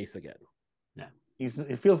be a face again. Yeah.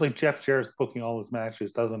 It feels like Jeff Jarrett's booking all his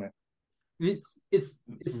matches, doesn't it? It's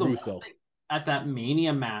the Russo. At that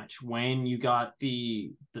Mania match when you got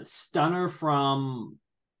the stunner from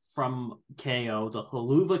KO, the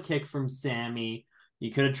haluva kick from Sammy,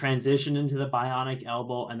 you could have transitioned into the bionic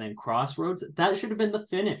elbow and then crossroads. That should have been the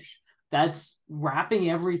finish. That's wrapping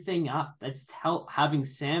everything up. That's having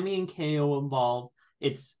Sammy and KO involved.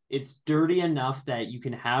 It's dirty enough that you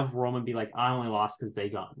can have Roman be like, I only lost because they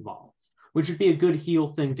got involved, which would be a good heel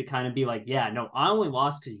thing to kind of be like, yeah, no, I only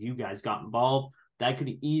lost because you guys got involved. That could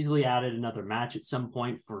have easily added another match at some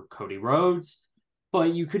point for Cody Rhodes,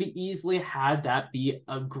 but you could have easily had that be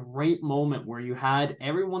a great moment where you had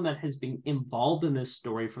everyone that has been involved in this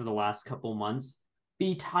story for the last couple months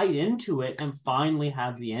be tied into it and finally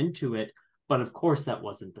have the end to it. But of course, that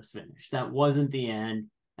wasn't the finish. That wasn't the end.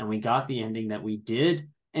 And we got the ending that we did.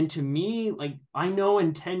 And to me, like, I know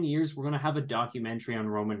in 10 years, we're going to have a documentary on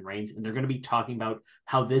Roman Reigns, and they're going to be talking about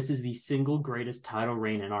how this is the single greatest title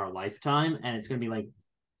reign in our lifetime. And it's going to be like,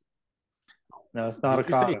 no, it's not. Did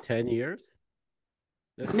you say 10 years?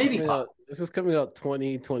 Maybe this is coming out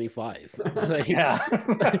 2025. Like, yeah.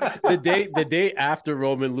 the day after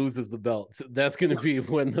Roman loses the belt, that's going to be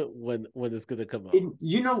when it's going to come out.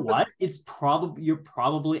 You know what? You're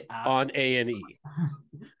probably on A&E.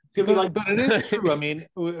 But it is true. I mean,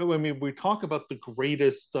 we talk about the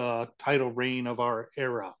greatest title reign of our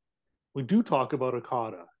era. We do talk about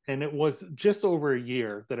Okada, and it was just over a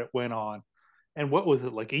year that it went on. And what was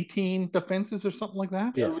it, like 18 defenses or something like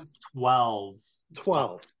that? Yeah. It was 12.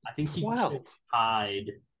 12. I think 12. He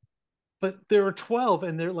tied. But there were 12,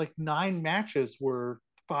 and there like 9 matches were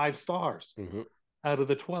 5 stars out of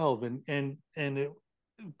the 12, and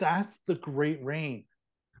that's the great reign,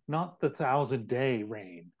 not the 1,000-day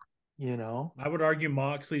reign. You know, I would argue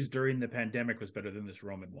Moxley's during the pandemic was better than this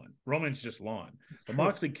Roman one. Roman's just long, but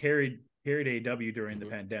Moxley carried here at AEW during the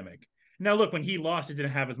pandemic. Now, look, when he lost, it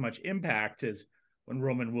didn't have as much impact as when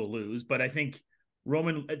Roman will lose. But I think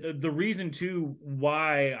Roman, the reason too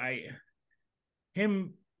why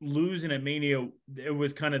him losing at Mania, it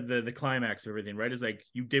was kind of the climax of everything, right? It's like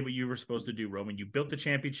you did what you were supposed to do, Roman. You built the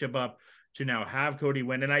championship up to now have Cody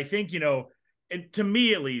win. And I think, and to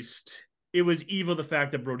me at least, it was evil the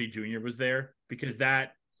fact that Brody Jr. was there, because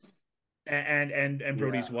that and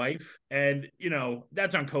Brody's wife. And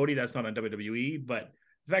that's on Cody, that's not on WWE. But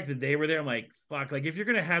the fact that they were there, I'm like, fuck, like if you're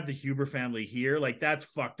gonna have the Huber family here, like that's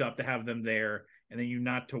fucked up to have them there and then you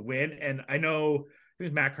not to win. And I know it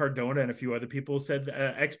was Matt Cardona and a few other people said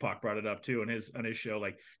X-Pac brought it up too on his show.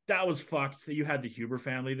 Like that was fucked that you had the Huber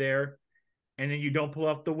family there and then you don't pull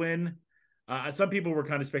off the win. Some people were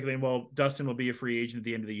kind of speculating, well, Dustin will be a free agent at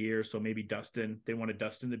the end of the year, so maybe they wanted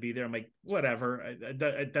Dustin to be there. I'm like, whatever.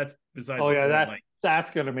 That's beside the point.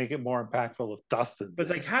 That's going to make it more impactful if Dustin. But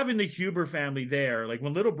like having the Huber family there, like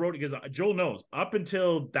when little Brody, because Joel knows, up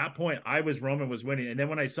until that point, Roman was winning. And then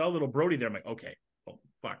when I saw little Brody there, I'm like, okay, oh,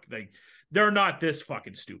 fuck. They're not this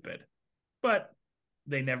fucking stupid. But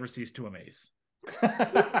they never cease to amaze.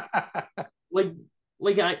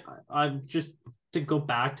 I'm just to go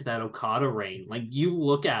back to that Okada reign. Like you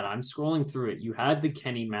look at it, I'm scrolling through it. You had the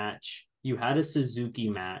Kenny match, you had a Suzuki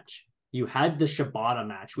match, you had the Shibata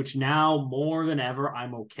match, which now more than ever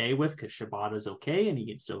I'm okay with because Shibata's okay and he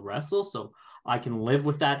can still wrestle, so I can live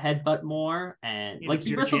with that headbutt more. And he's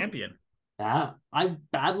he wrestled champion. Yeah,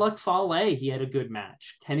 Bad Luck Fale, he had a good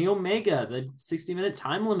match. Kenny Omega, the 60-minute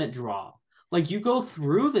time limit draw. Like you go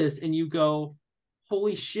through this and you go,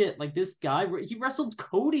 holy shit, like this guy, he wrestled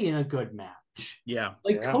Cody in a good match. Yeah.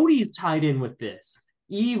 Cody's tied in with this.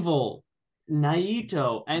 Evil,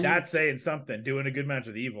 Naito, and that's saying something. Doing a good match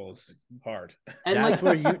with Evil is hard. And that's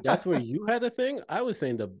where you had a thing. I was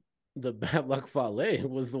saying the Bad Luck Fale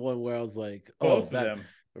was the one where I was like, both of them.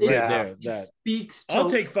 There. That speaks I'll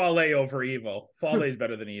take Fale over Evil. Fale is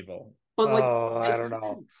better than Evil. But I don't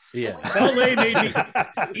know. Yeah. Fale made me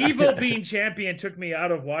Evil being champion took me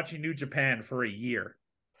out of watching New Japan for a year.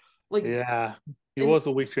 He was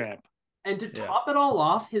a weak champ. And to top it all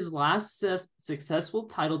off, his last successful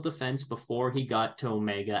title defense before he got to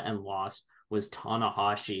Omega and lost was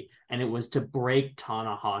Tanahashi. And it was to break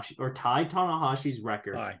Tanahashi or tie Tanahashi's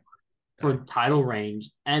record for title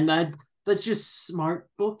range. And that's just smart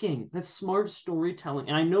booking. That's smart storytelling.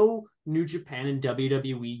 And I know New Japan and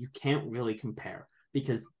WWE, you can't really compare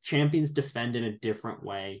because champions defend in a different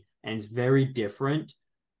way and it's very different.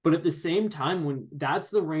 But at the same time, when that's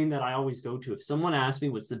the reign that I always go to. If someone asks me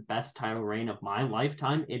what's the best title reign of my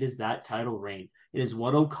lifetime, it is that title reign. It is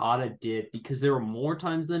what Okada did, because there were more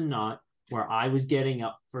times than not where I was getting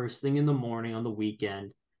up first thing in the morning on the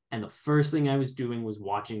weekend, and the first thing I was doing was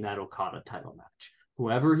watching that Okada title match.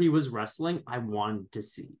 Whoever he was wrestling, I wanted to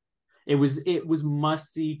see. It was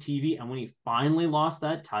must-see TV, and when he finally lost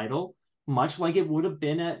that title, much like it would have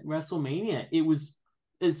been at WrestleMania,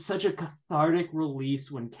 it's such a cathartic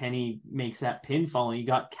release when Kenny makes that pinfall and you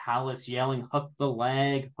got Callis yelling, hook the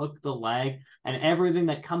leg, and everything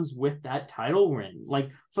that comes with that title win.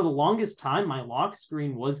 Like for the longest time, my lock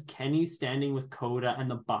screen was Kenny standing with Coda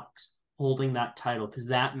and the Bucks holding that title because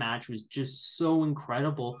that match was just so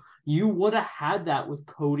incredible. You would have had that with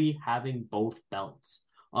Cody having both belts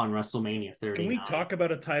on WrestleMania 39. Can we talk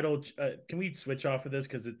about a title? Can we switch off of this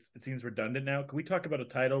because it seems redundant now? Can we talk about a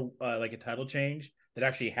title, like a title change that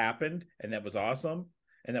actually happened and that was awesome,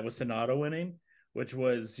 and that was Sonata winning, which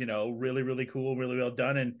was really, really cool, really well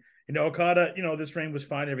done. And Okada, this reign was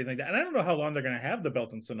fine and everything like that. And I don't know how long they're going to have the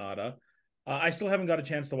belt in Sonata. I still haven't got a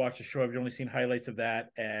chance to watch the show. I've only seen highlights of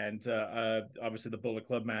that and obviously the Bullet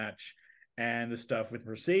Club match and the stuff with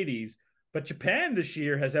Mercedes. But Japan this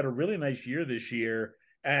year has had a really nice year this year.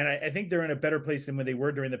 And I think they're in a better place than when they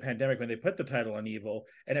were during the pandemic when they put the title on Evil.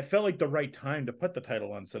 And it felt like the right time to put the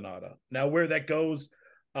title on Sonata. Now, where that goes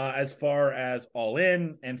as far as All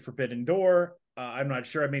In and Forbidden Door, I'm not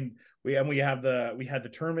sure. I mean, we had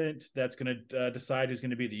the tournament that's going to decide who's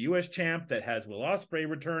going to be the U.S. champ that has Will Ospreay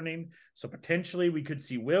returning. So potentially we could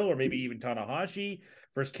see Will or maybe even Tanahashi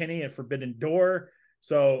versus Kenny at Forbidden Door.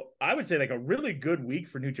 So I would say like a really good week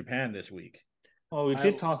for New Japan this week. Well, we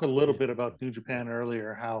did talk a little bit about New Japan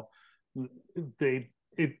earlier, how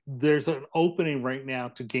there's an opening right now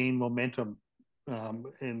to gain momentum,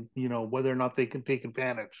 and whether or not they can take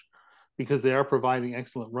advantage, because they are providing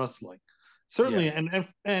excellent wrestling. Certainly,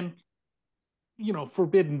 and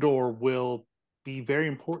Forbidden Door will be very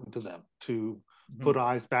important to them to put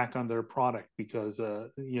eyes back on their product because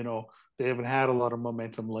they haven't had a lot of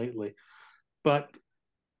momentum lately. But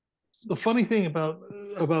the funny thing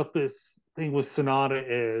about this thing with Sonata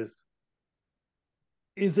is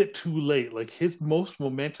is it too late? Like his most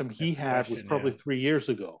momentum he That's the had was question, probably yeah. 3 years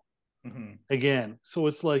ago. Mm-hmm. Again, so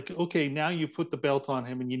it's like, okay, now you put the belt on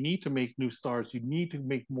him, and you need to make new stars. You need to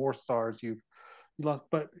make more stars. You lost,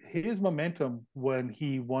 but his momentum when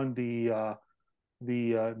he won the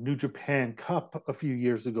New Japan Cup a few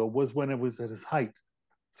years ago was when it was at his height.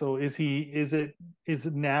 So is he? Is it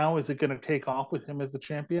now? Is it going to take off with him as the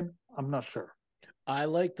champion? I'm not sure. I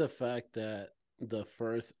like the fact that the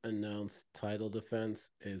first announced title defense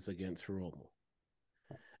is against Hiromu.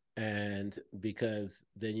 And because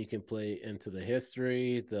then you can play into the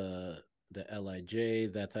history, the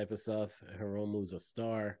LIJ, that type of stuff. Hiromu's a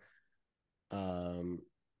star. It'll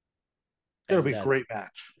And be a that's great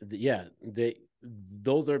match. yeah,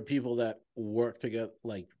 those are people that work together,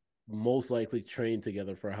 like most likely trained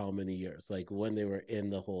together for how many years? Like when they were in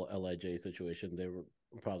the whole LIJ situation, they were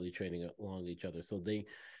probably training along each other. So they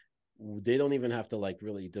don't even have to like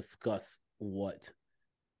really discuss what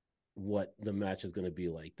the match is going to be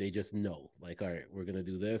like. They just know, like, all right, we're going to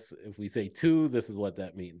do this. If we say 2, this is what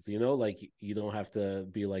that means. Like you don't have to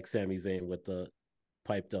be like Sami Zayn with the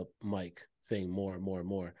piped up mic saying more and more and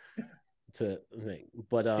more to thing.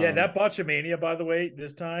 But yeah, that Botchamania, by the way,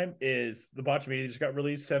 this time is the Botchamania just got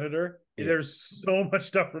released, Senator. Yeah. There's so much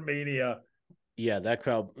stuff from Mania. Yeah, that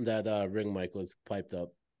crowd, that ring mic was piped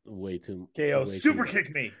up way too. KO super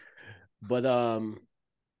kick me. But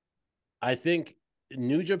I think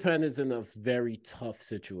New Japan is in a very tough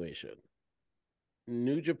situation.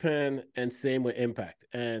 New Japan, and same with Impact.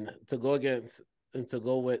 And to go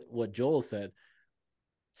with what Joel said,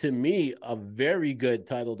 to me, a very good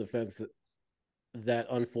title defense that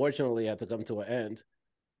unfortunately had to come to an end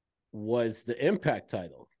was the Impact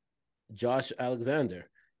title. Josh Alexander.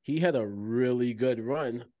 He had a really good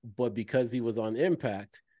run, but because he was on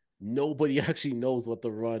Impact, nobody actually knows what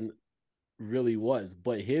the run really was.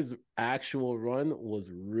 But his actual run was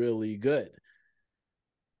really good.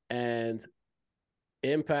 And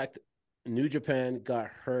Impact, New Japan got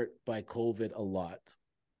hurt by COVID a lot.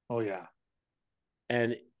 Oh, yeah.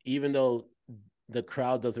 And even though the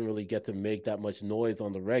crowd doesn't really get to make that much noise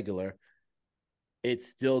on the regular, it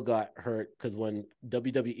still got hurt because when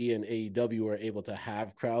WWE and AEW were able to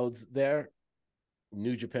have crowds there,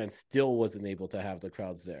 New Japan still wasn't able to have the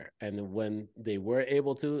crowds there. And when they were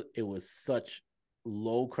able to, it was such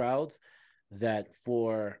low crowds that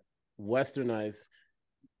for westernized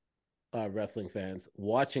wrestling fans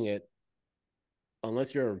watching it,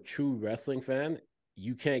 unless you're a true wrestling fan,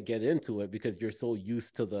 you can't get into it because you're so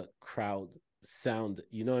used to the crowd sound.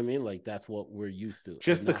 You know what I mean? Like that's what we're used to.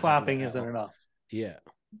 Just the clapping isn't enough. Yeah.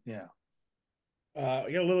 Yeah. We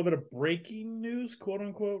got a little bit of breaking news, quote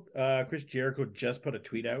unquote. Chris Jericho just put a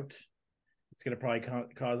tweet out. It's going to probably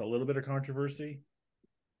cause a little bit of controversy.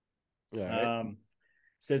 Right.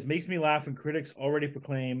 Says, makes me laugh when critics already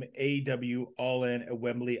proclaim AEW All In at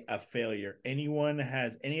Wembley a failure. Anyone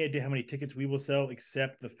has any idea how many tickets we will sell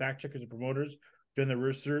except the fact checkers and promoters doing the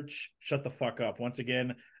research? Shut the fuck up. Once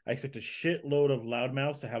again, I expect a shitload of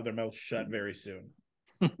loudmouths to have their mouths shut very soon.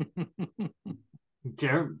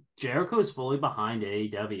 Jericho's fully behind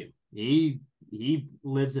AEW. He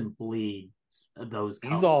lives and bleeds those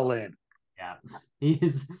colors. He's all in. Yeah.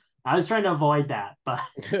 I was trying to avoid that, but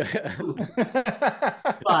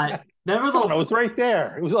nevertheless, it was right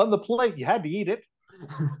there. It was on the plate. You had to eat it.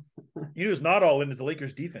 You know, it's not all in. It's the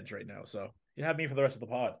Lakers defense right now, so you have me for the rest of the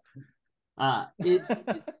pod.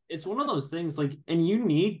 It's one of those things, like, and you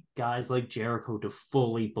need guys like Jericho to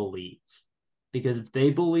fully believe, because if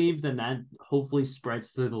they believe, then that hopefully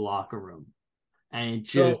spreads through the locker room, and it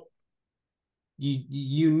just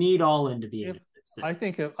you need All In to be a I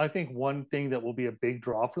think one thing that will be a big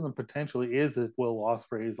draw for them potentially is if Will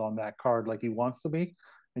Ospreay is on that card like he wants to be,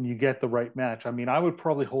 and you get the right match. I mean, I would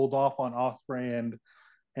probably hold off on Ospreay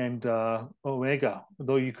and Omega,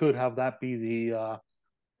 though you could have that be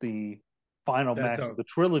the final match of the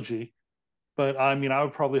trilogy. But I mean, I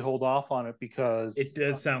would probably hold off on it because it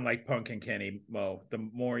does sound like Punk and Kenny. Mo, the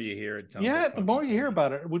more you hear it, sounds like Punk the more you hear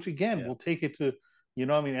about it, which again will take it to.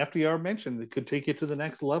 I mean, FDR mentioned it could take it to the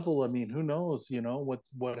next level. I mean, who knows?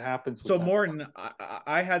 What happens. So, Morton,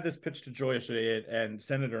 I had this pitch to Joy yesterday, and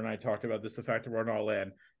Senator and I talked about this, the fact that we're All In.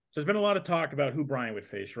 So there's been a lot of talk about who Brian would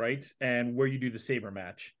face, right? And where you do the Saber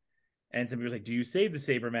match. And some people like, do you save the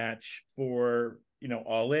Saber match for,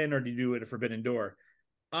 All In, or do you do it at Forbidden Door?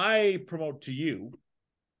 I promote to you,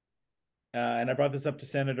 and I brought this up to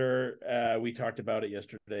Senator. We talked about it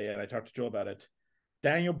yesterday, and I talked to Joe about it.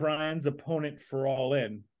 Daniel Bryan's opponent for All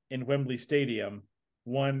In Wembley Stadium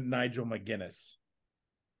won Nigel McGuinness.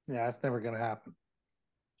 Yeah, it's never going to happen.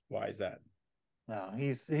 Why is that? No,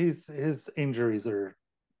 his injuries are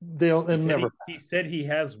They'll never. He said he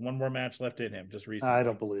has one more match left in him just recently. I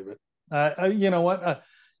don't believe it. You know what?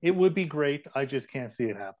 It would be great. I just can't see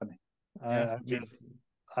it happening. Yeah,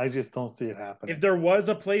 I just don't see it happening. If there was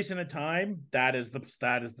a place and a time, that is the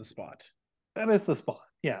spot. That is the spot.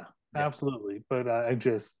 Yeah, absolutely. But I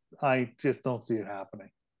just don't see it happening.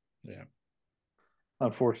 Yeah.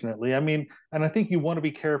 Unfortunately. I mean, and I think you want to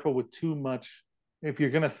be careful with too much. If you're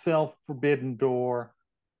going to sell Forbidden Door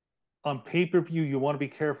on pay-per-view, you want to be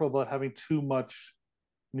careful about having too much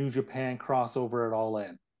New Japan crossover at All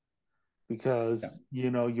In, because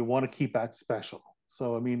you want to keep that special.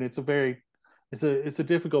 So I mean, it's a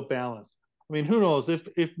difficult balance. I mean, who knows if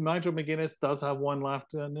Nigel McGuinness does have one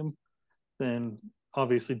left in him, then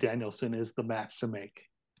obviously Danielson is the match to make.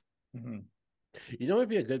 Mm-hmm. You know, it'd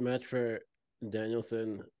be a good match for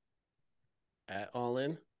Danielson at All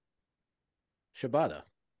In. Shibata.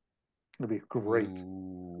 It'd be great.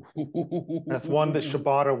 That's one that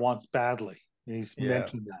Shibata wants badly. He's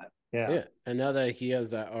mentioned that. Yeah. And now that he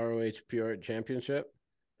has that ROH Pure Championship,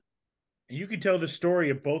 you can tell the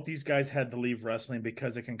story of both these guys had to leave wrestling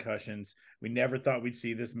because of concussions. We never thought we'd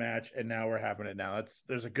see this match, and now we're having it now.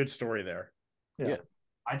 There's a good story there. Yeah.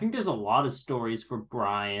 I think there's a lot of stories for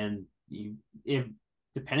Brian. If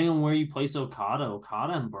depending on where you place Okada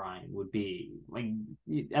and Brian would be like,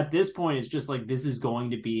 at this point, it's just like, this is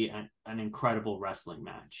going to be an incredible wrestling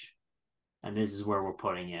match. And this is where we're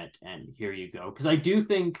putting it. And here you go. Because I do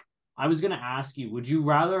think, I was going to ask you, would you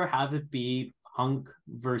rather have it be Punk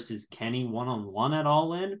versus Kenny one-on-one at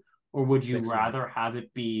All In? Or would you rather have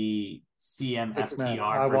it be CM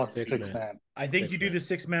FTR versus 6-man? I think you do the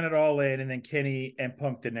 6-man at All In, and then Kenny and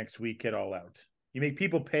Punk the next week at All Out. You make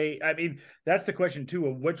people pay. I mean, that's the question too,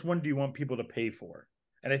 of which one do you want people to pay for?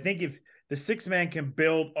 And I think if the 6-man can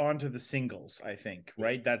build onto the singles, I think,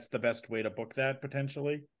 right? That's the best way to book that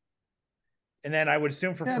potentially. And then I would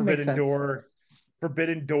assume for Forbidden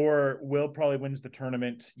Door, Will probably wins the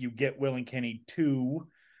tournament. You get Will and Kenny 2.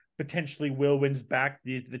 Potentially Will wins back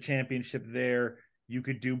the championship there. You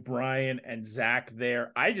could do Brian and Zach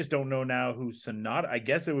there. I just don't know now who Sonata. I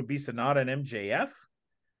guess it would be Sonata and MJF.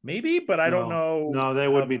 Maybe, but I don't know. No, they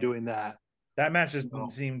wouldn't be doing that. That match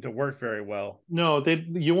doesn't seem to work very well. No,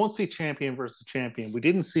 you won't see champion versus champion. We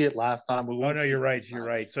didn't see it last time. You're right. You're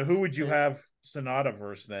right. So who would you have Sonata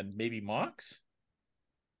versus then? Maybe Mox?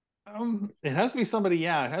 It has to be somebody.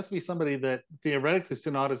 Yeah, it has to be somebody that theoretically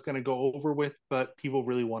Sonata is going to go over with, but people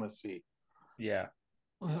really want to see. Yeah,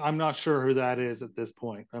 I'm not sure who that is at this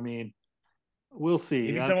point. I mean, we'll see.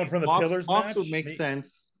 Maybe someone from the Pillars Mox match would make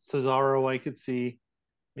sense. Cesaro, I could see.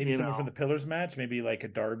 Maybe someone from the Pillars match, maybe like a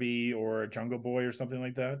Darby or a Jungle Boy or something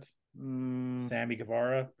like that. Sammy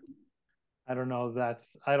Guevara. I don't know.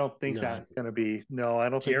 I don't think that's going to be. No, I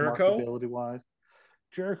don't Jericho? think marketability wise.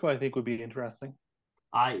 Jericho, I think, would be interesting.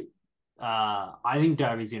 I think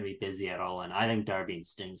Darby's going to be busy at All In. I think Darby and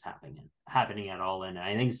Sting's happening at All In.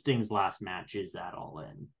 I think Sting's last match is at All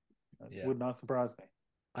In. That would not surprise me.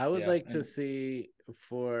 I would like to see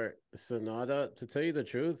for Sonata, to tell you the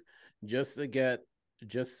truth, just to get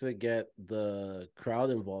the crowd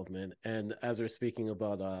involvement, and as we're speaking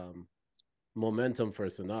about momentum for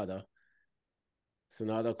Sonata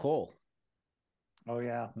Cole. Oh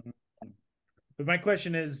yeah. But my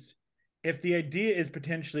question is, if the idea is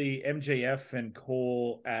potentially MJF and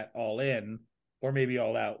Cole at All In, or maybe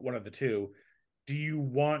All Out, one of the two, do you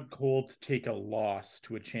want Cole to take a loss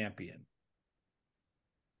to a champion?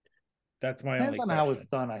 That's my only question. Depends on how it's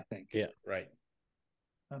done, I think. Yeah. Right.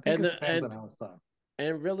 I think it depends on how it's done.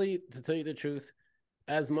 And really, to tell you the truth,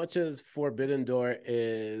 as much as Forbidden Door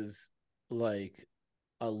is like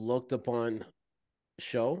a looked upon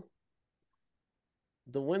show,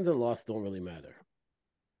 the wins and losses don't really matter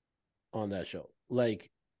on that show. Like,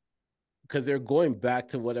 because they're going back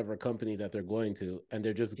to whatever company that they're going to, and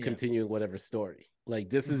they're just continuing whatever story. Like,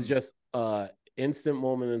 this is just a instant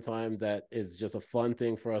moment in time that is just a fun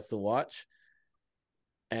thing for us to watch.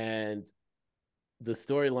 And the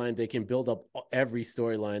storyline, they can build up every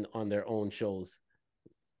storyline on their own shows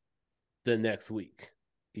the next week.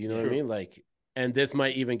 You know what I mean? Like, and this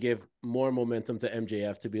might even give more momentum to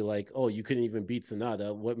MJF to be like, oh, you couldn't even beat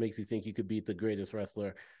Sonata. What makes you think you could beat the greatest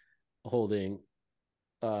wrestler holding,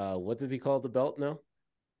 what does he call the belt now?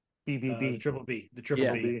 BBB. Triple B. The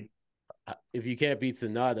Triple B. If you can't beat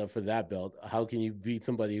Sonata for that belt, how can you beat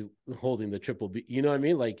somebody holding the Triple B? You know what I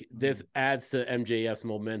mean? Like, this adds to MJF's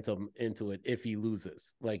momentum into it if he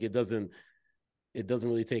loses. Like, it doesn't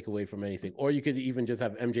really take away from anything. Or you could even just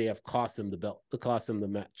have MJF cost him the belt, cost him the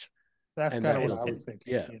match. That's kind of what I was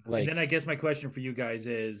thinking. Yeah. Like, and then I guess my question for you guys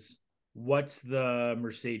is, what's the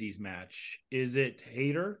Mercedes match? Is it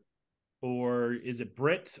Hayter? or is it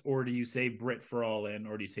Britt, or do you save Britt for All In,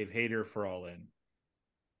 or do you save Hayter for All In?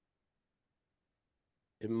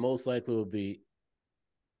 It most likely will be,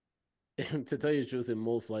 to tell you the truth, it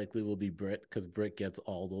most likely will be Britt because Britt gets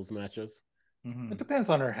all those matches. It depends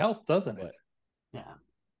on her health, doesn't it? Yeah.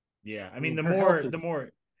 Yeah. I mean, Her the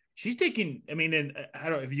more she's taking, I mean, and I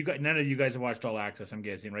don't know if you got, none of you guys have watched All Access, I'm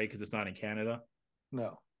guessing, right? Because it's not in Canada.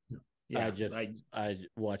 No. Yeah. I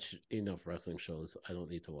watch enough wrestling shows. I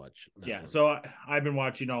don't need to watch. Yeah. One. So I've been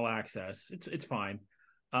watching All Access. It's fine.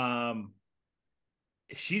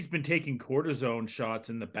 She's been taking cortisone shots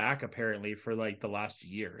in the back apparently for like the last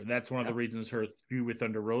year. And that's one of the reasons her feud with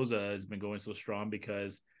Thunder Rosa has been going so strong,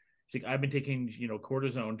 because she's like, I've been taking,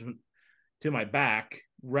 cortisone to my back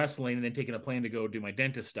wrestling and then taking a plane to go do my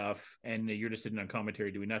dentist stuff. And you're just sitting on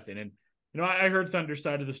commentary doing nothing. And, I heard Thunder's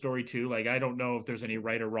side of the story too. Like, I don't know if there's any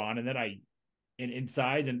right or wrong. And then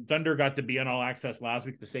inside, and Thunder got to be on All Access last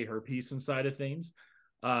week to say her piece inside of things.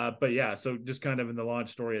 But yeah, so just kind of in the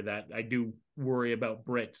launch story of that, I do worry about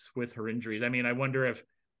Britt with her injuries. I mean, I wonder if,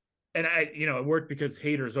 and it worked because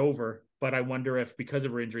Hayter's over, but I wonder if because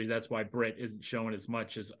of her injuries, that's why Britt isn't showing as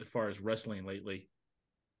much as far as wrestling lately.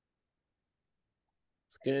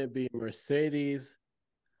 It's going to be Mercedes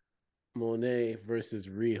Monet versus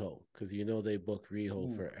Riho, because they book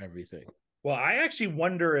Riho for everything. Well, I actually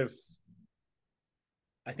wonder if,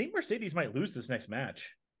 I think Mercedes might lose this next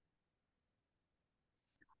match.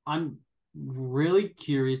 I'm really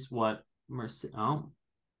curious what Mercedes.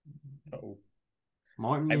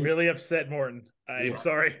 Morton. I really upset Morton. I'm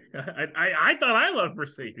sorry. I thought I loved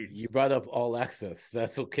Mercedes. You brought up All Access.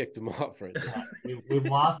 That's what kicked him off right now. We've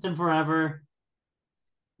lost him forever.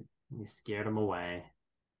 We scared him away.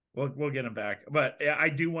 We'll get him back. But I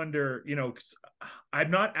do wonder,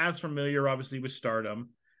 I'm not as familiar, obviously, with Stardom.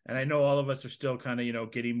 And I know all of us are still kind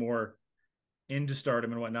of, getting more into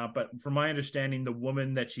Stardom and whatnot. But from my understanding, the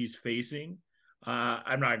woman that she's facing,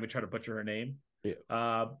 I'm not even trying to butcher her name.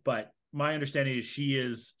 Yeah. But my understanding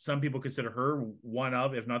is some people consider her one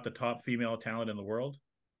of, if not the top female talent in the world.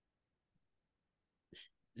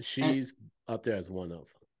 She's up there as one of.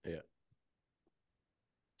 Yeah.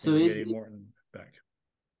 So getting Morton back.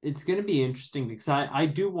 It's going to be interesting because I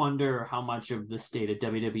do wonder how much of the state of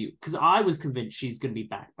WWE, because I was convinced she's going to be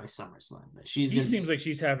back by SummerSlam. She seems like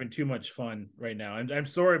she's having too much fun right now. And I'm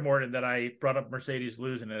sorry, Morton, that I brought up Mercedes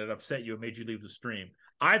losing and it upset you and made you leave the stream.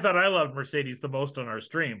 I thought I loved Mercedes the most on our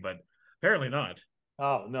stream, but apparently not.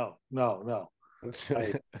 Oh, no.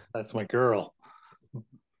 That's my girl.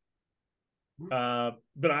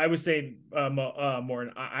 But I was saying,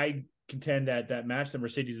 Morton, I contend that match that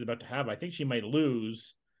Mercedes is about to have, I think she might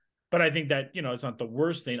lose. But I think that, it's not the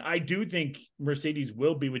worst thing. I do think Mercedes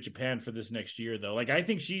will be with Japan for this next year, though. Like, I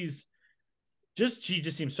think she just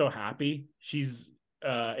seems so happy. She's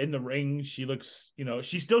in the ring. She looks,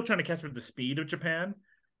 she's still trying to catch up with the speed of Japan.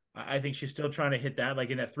 I think she's still trying to hit that. Like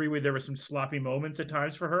in that three-way, there were some sloppy moments at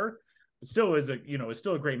times for her. It still is it's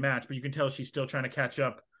still a great match, but you can tell she's still trying to catch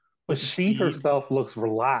up. But she herself looks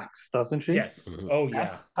relaxed, doesn't she? Yes. Oh,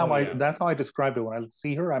 yeah. That's how I describe it. When I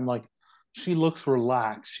see her, I'm like, she looks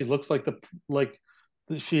relaxed. She looks like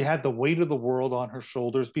she had the weight of the world on her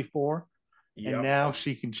shoulders before, and now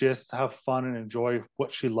she can just have fun and enjoy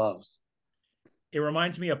what she loves. It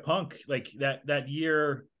reminds me of Punk, like that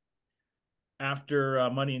year after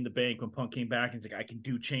Money in the Bank when Punk came back and he's like, I can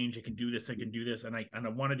do change, I can do this, and I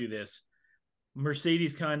want to do this.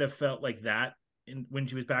 Mercedes kind of felt like that when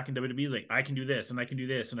she was back in WWE, like I can do this and I can do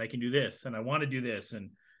this and I can do this and I want to do this,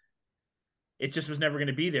 and it just was never going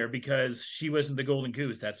to be there because she wasn't the golden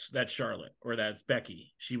goose. That's Charlotte or that's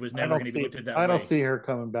Becky. She was never going to be looked at that way. I don't see her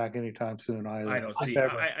coming back anytime soon either. I don't see.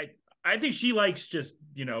 I think she likes just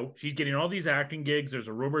she's getting all these acting gigs. There's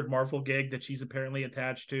a rumored Marvel gig that she's apparently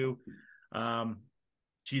attached to.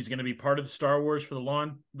 She's going to be part of the Star Wars for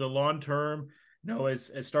the long term.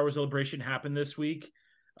 As Star Wars Celebration happened this week,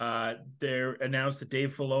 they announced that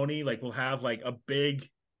Dave Filoni will have a big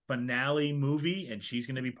finale movie, and she's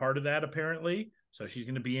going to be part of that apparently. So she's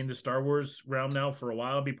going to be in the Star Wars realm now for a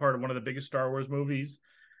while and be part of one of the biggest Star Wars movies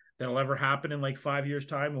that'll ever happen in 5 years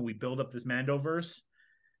time when we build up this Mandoverse.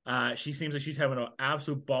 She seems like she's having an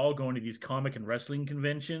absolute ball going to these comic and wrestling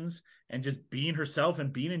conventions and just being herself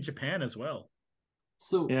and being in Japan as well.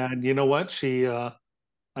 So yeah, and you know what?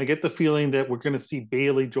 I get the feeling that we're going to see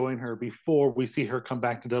Bayley join her before we see her come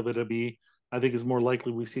back to WWE. I think it's more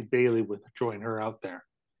likely we see Bayley join her out there.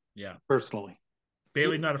 Yeah, personally,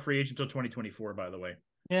 Bayley's not a free agent until 2024, by the way.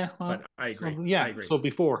 Yeah, but I agree. So, I agree. So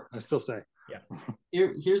before, I still say. Yeah.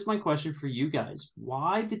 Here's my question for you guys.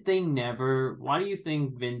 Why do you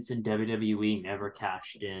think Vince and WWE never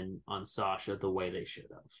cashed in on Sasha the way they should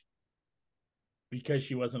have? because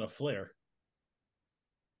she wasn't a Flair.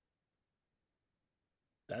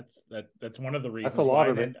 That's one of the reasons. That's a lot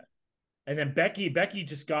of it. And then Becky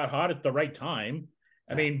just got hot at the right time.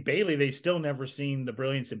 I mean, Bayley, they still never seen the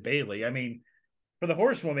brilliance in Bayley. I mean, for the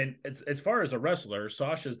horsewoman, as far as a wrestler,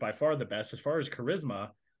 Sasha's by far the best. As far as charisma,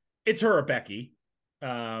 it's her or Becky. You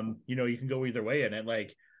can go either way in it.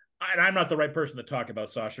 Like, and I'm not the right person to talk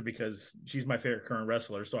about Sasha because she's my favorite current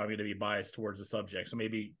wrestler, so I'm going to be biased towards the subject. So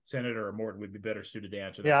maybe Senator or Morton would be better suited to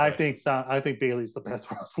answer that. Yeah, question. I think Bayley's the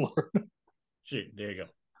best wrestler. Shit, there you go.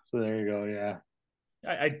 So there you go. Yeah,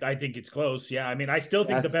 I think it's close. Yeah, I mean, I still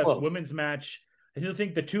think the best close. women's match. I still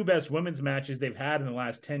think the two best women's matches they've had in the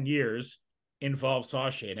last 10 years involve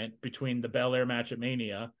Sasha in it, between the Belair match at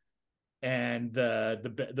Mania and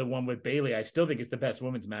the one with Bayley. I still think it's the best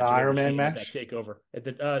women's match. Iron Man match, that takeover. At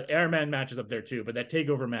the Iron Man match is up there too, but that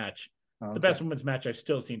takeover match, it's the best women's match I've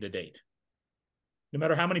still seen to date. No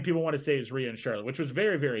matter how many people want to say it's Rhea and Charlotte, which was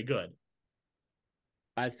very, very good.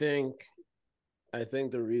 I think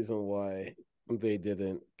the reason why they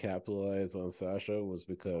didn't capitalize on Sasha was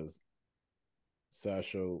because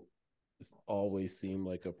Sasha always seemed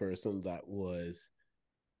like a person that was,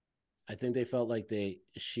 I think they felt like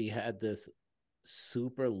she had this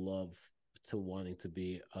super love to wanting to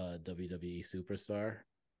be a WWE superstar,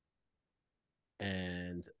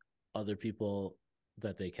 and other people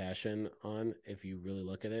that they cash in on, if you really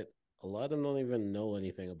look at it, a lot of them don't even know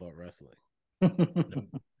anything about wrestling.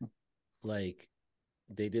 Like,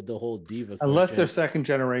 they did the whole diva unless they're second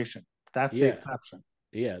generation. That's the exception.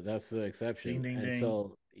 Yeah, that's the exception. Ding, ding, ding.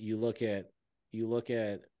 So you look at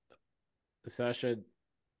Sasha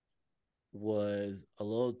was a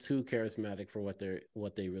little too charismatic for what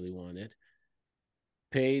they really wanted.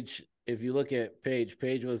 Paige, if you look at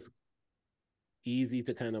Paige was easy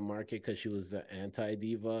to kind of market because she was the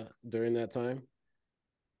anti-diva during that time.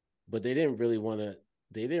 But they didn't really want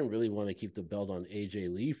to keep the belt on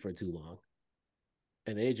AJ Lee for too long.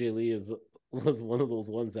 And AJ Lee was one of those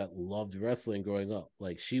ones that loved wrestling growing up.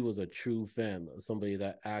 Like, she was a true fan, somebody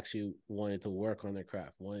that actually wanted to work on their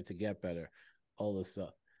craft, wanted to get better, all this stuff.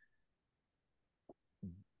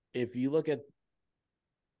 If you look at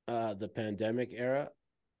the pandemic era,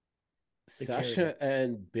 Sasha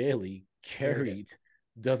and Bayley carried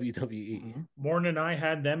WWE. Mm-hmm. Morton and I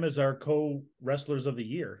had them as our co-wrestlers of the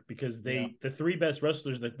year because the three best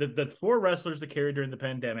wrestlers, the four wrestlers that carried during the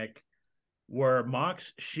pandemic were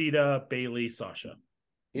Mox, Shida, Bayley, Sasha.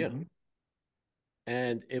 Yeah. Mm-hmm.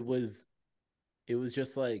 And it was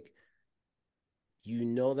just like,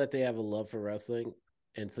 that they have a love for wrestling,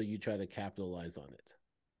 and so you try to capitalize on it.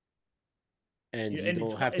 And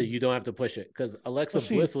you don't have to push it, because Alexa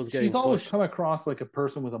Bliss was getting. She's always pushed. come across like a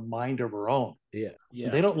person with a mind of her own. Yeah.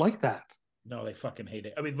 And they don't like that. No, they fucking hate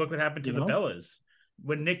it. I mean, look what happened to the Bellas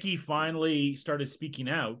when Nikki finally started speaking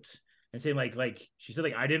out and saying like she said,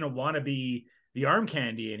 like, I didn't want to be the arm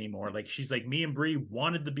candy anymore. Like, she's like, me and Brie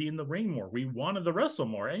wanted to be in the ring more. We wanted to wrestle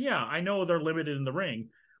more. And yeah, I know they're limited in the ring,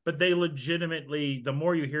 but they legitimately, the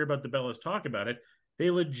more you hear about the Bellas talk about it, they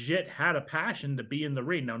legit had a passion to be in the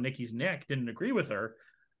ring. Now, Nikki's neck didn't agree with her,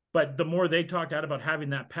 but the more they talked out about having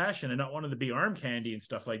that passion and not wanting to be arm candy and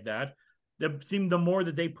stuff like that, it seemed the more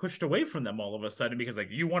that they pushed away from them all of a sudden, because like,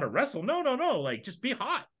 you want to wrestle? No, like, just be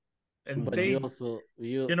hot. And but they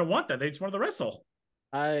you didn't want that. They just wanted to wrestle.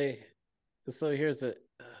 So here's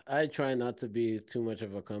I try not to be too much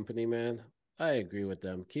of a company man. I agree with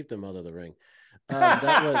them. Keep them out of the ring.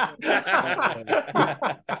 That was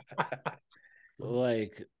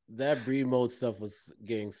like, that Brie mode stuff was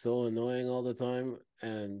getting so annoying all the time.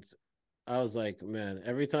 And I was like, man,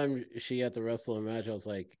 every time she had to wrestle a match, I was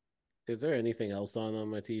like, is there anything else on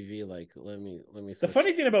my TV? Like, let me switch. The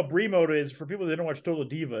funny thing about Brie mode is, for people that don't watch Total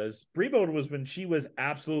Divas, Brie mode was when she was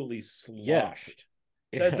absolutely sloshed.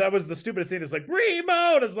 Yeah. That was the stupidest thing. It's like, Brie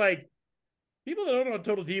mode is like, people that don't know what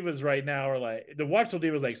Total Divas right now are like, the watch Total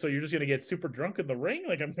Divas like, so you're just gonna get super drunk in the ring?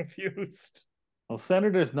 Like, I'm confused. Well,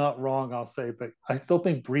 Senator's not wrong, I'll say, but I still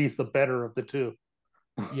think Brie's the better of the two.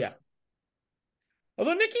 Yeah.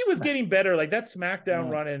 Although Nikki was getting better, like that SmackDown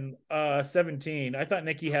run in 17, I thought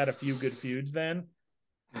Nikki had a few good feuds then.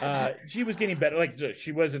 She was getting better. Like,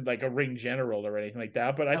 she wasn't like a ring general or anything like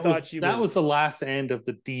that, but that was the last end of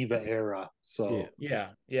the Diva era. So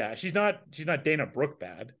yeah. She's not Dana Brooke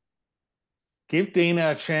bad. Give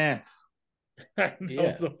Dana a chance.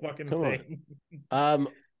 That's a fucking thing.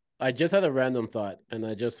 I just had a random thought, and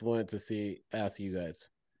I just wanted to ask you guys.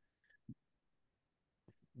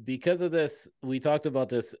 Because of this, we talked about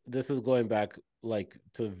this. This is going back like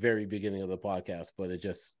to the very beginning of the podcast, but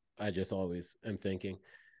I just always am thinking,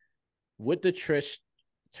 with the Trish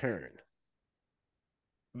turn,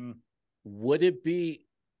 would it be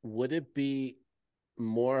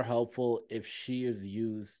more helpful if she is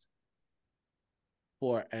used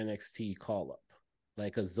for NXT call up,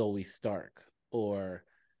 like a Zoe Stark or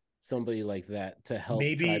somebody like that, to help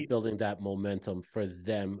try building that momentum for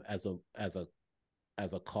them as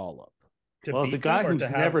a call up? Well, as a guy who's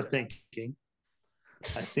never thinking,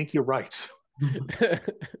 I think you're right.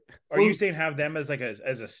 Are you saying have them as like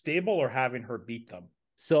as a stable, or having her beat them?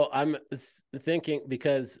 So I'm thinking,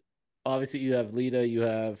 because obviously you have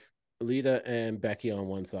Lita and Becky on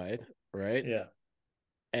one side, right? Yeah.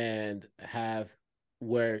 And have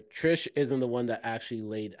where Trish isn't the one that actually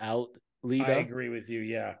laid out Lita. I agree with you.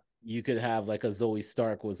 Yeah. You could have like a Zoe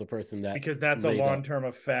Stark was the person that, because that's a long-term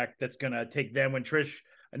effect that's going to take them when Trish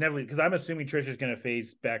inevitably, because I'm assuming Trish is going to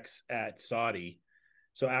face Bex at Saudi.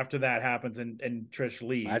 So after that happens and Trish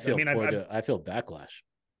leaves, I feel backlash.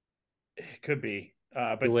 It could be.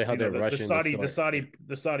 But the way how they're rushing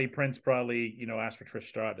the Saudi prince probably, asked for Trish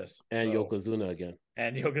Stratus and Yokozuna again.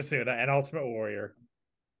 And Yokozuna and Ultimate Warrior.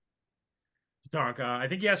 Tatanka. I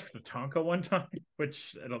think he asked for Tatanka one time,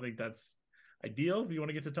 which I don't think that's ideal if you want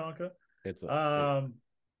to get to Tatanka.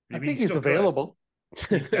 I think he's available.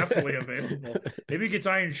 He's definitely available. Maybe he gets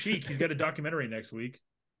Iron Sheik. He's got a documentary next week.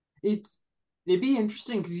 It'd be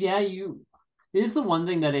interesting because it is the one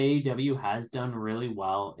thing that AEW has done really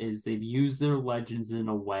well is they've used their legends in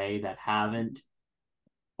a way that haven't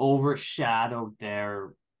overshadowed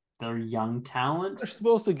their young talent. They're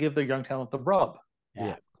supposed to give their young talent the rub.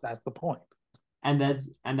 Yeah. That's the point. And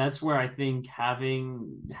that's where I think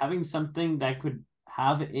having something that could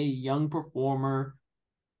have a young performer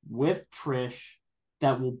with Trish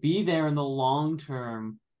that will be there in the long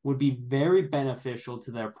term would be very beneficial to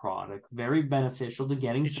their product, very beneficial to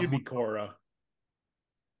getting. It should be Cora.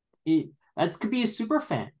 That could be a super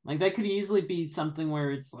fan. Like that could easily be something where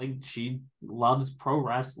it's like she loves pro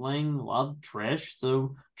wrestling, loved Trish,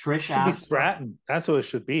 so Trish should be Stratton. That's what it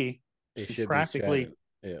should be. It should practically.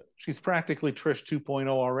 Yeah, she's practically Trish 2.0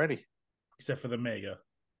 already, except for the Mega.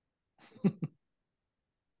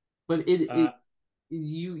 But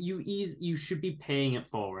you should be paying it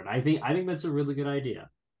forward. I think that's a really good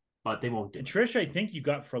idea, but they won't do it. Trish, I think you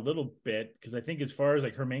got for a little bit, because I think as far as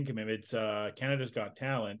like her main commitment, it's Canada's Got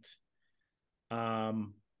Talent.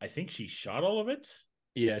 I think she shot all of it.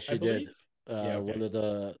 Yeah, she did. Okay. One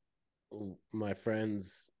of my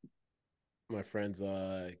friend's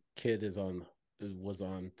kid was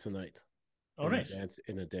on tonight. Oh, nice.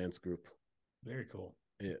 In a dance group. Very cool.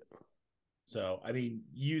 Yeah. So, I mean,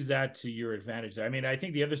 use that to your advantage. I mean, I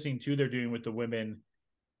think the other thing too they're doing with the women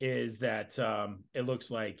is that it looks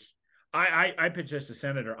like I pitched this to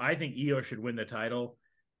Senator. I think Io should win the title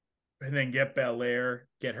and then get Belair,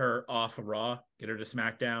 get her off of Raw, get her to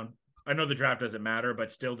SmackDown. I know the draft doesn't matter,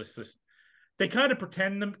 but still, they kind of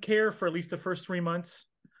pretend to care for at least the first 3 months.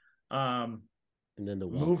 And then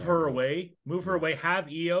move her away, have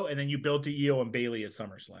Io, and then you build to Io and Bailey at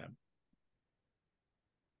SummerSlam.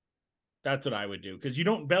 That's what I would do, because you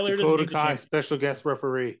don't. Belair doesn't need Dakota Kai, special guest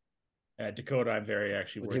referee. Dakota, I'm very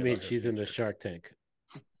actually. What do you mean she's in the Shark Tank?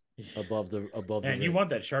 above and you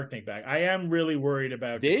want that Shark Tank back. I am really worried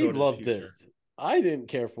about. They loved it. I didn't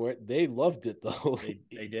care for it. They loved it though.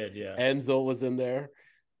 They did, yeah. Enzo was in there.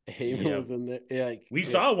 Heyman was in there. Yeah, we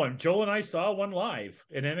saw one. Joel and I saw one live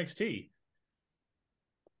in NXT.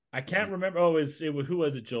 I can't remember. Who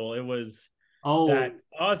was it, Joel? It was that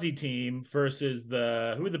Aussie team versus who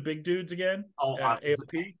are the big dudes again?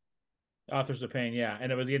 AOP? Authors of Pain, yeah.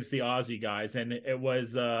 And it was against the Aussie guys. And it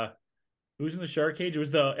was who's in the Shark Cage? It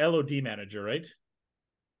was the LOD manager, right?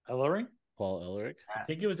 Ellering? Paul Ellering? I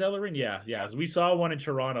think it was Ellering, yeah. We saw one in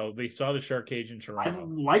Toronto. We saw the Shark Cage in Toronto. I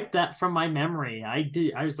like that from my memory. I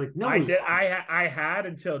did. I was like, no. I did. I had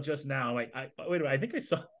until just now. Like, wait a minute. I think I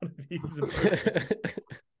saw one of these.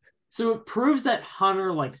 So it proves that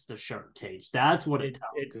Hunter likes the Shark Cage. That's what it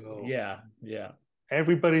tells us. Yeah.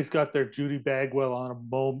 Everybody's got their Judy Bagwell on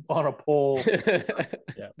a pole, thing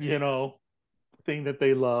that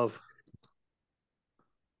they love.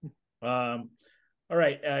 All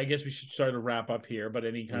right. I guess we should start to wrap up here. But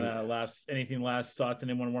any kind of last thoughts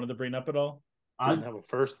anyone wanted to bring up at all? I didn't have a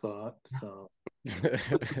first thought. So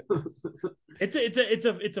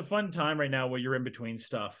it's a fun time right now where you're in between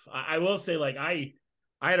stuff. I will say, like, I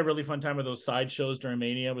had a really fun time with those side shows during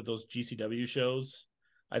Mania with those GCW shows.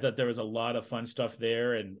 I thought there was a lot of fun stuff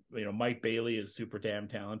there. And, Mike Bailey is super damn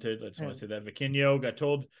talented. I just want to say that. Vikingo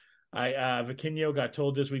got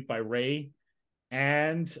told this week by Ray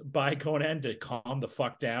and by Conan to calm the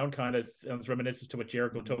fuck down. Kind of sounds reminiscent to what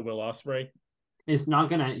Jericho told Will Ospreay. He's not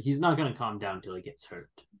gonna calm down until he gets hurt.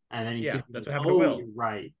 And then that's what happened to Will.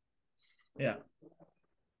 Right. Yeah.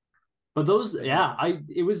 But those, yeah,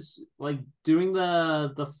 it was like doing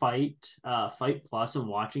the Fight Plus and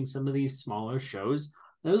watching some of these smaller shows.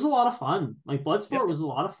 It was a lot of fun. Like Bloodsport was a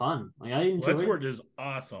lot of fun. Like I enjoyed Bloodsport is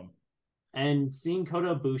awesome. And seeing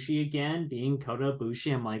Kota Ibushi again, being Kota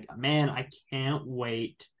Ibushi, I'm like, man, I can't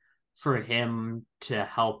wait for him to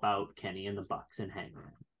help out Kenny and the Bucks and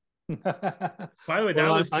Hangman. By the way, that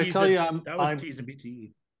was I tell you, teased in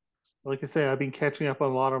BTE. Like I say, I've been catching up on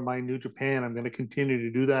a lot of my New Japan. I'm going to continue to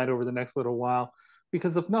do that over the next little while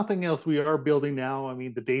because if nothing else, we are building now. I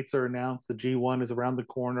mean, the dates are announced. The G1 is around the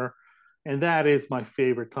corner, and that is my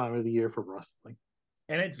favorite time of the year for wrestling.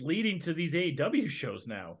 And it's leading to these AEW shows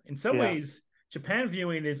now. In some ways, Japan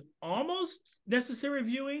viewing is almost necessary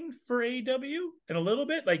viewing for AEW, and a little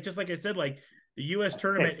bit, like just like I said, like the U.S.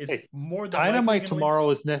 tournament is more than Dynamite tomorrow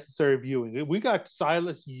is necessary viewing. We got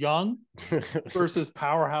Silas Young versus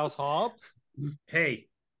Powerhouse Hobbs. Hey,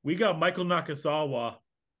 we got Michael Nakazawa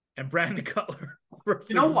and Brandon Cutler versus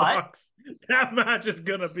You know what? Mox. That match is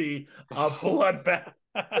gonna be a bloodbath.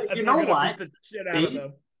 You know what? The shit out of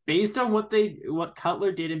them. Based on what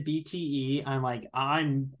Cutler did in BTE,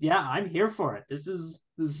 I'm here for it. This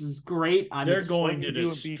is great. They're going to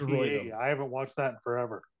destroy them. I haven't watched that in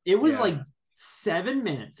forever. It was like 7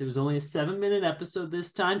 minutes. It was only a 7-minute episode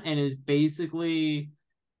this time, and it was basically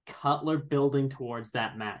Cutler building towards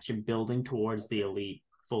that match and building towards the Elite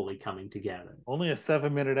fully coming together. Only a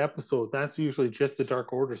 7-minute episode. That's usually just the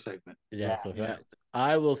Dark Order segment. Yeah, so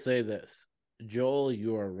I will say this. Joel,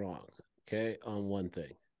 you are wrong, okay, on one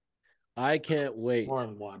thing. I can't wait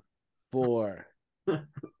for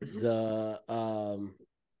the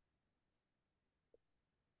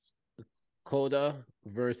Coda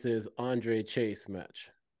versus Andre Chase match,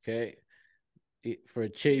 okay? For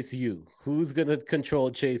Chase U. Who's going to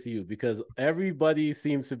control Chase U? Because everybody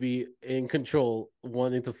seems to be in control,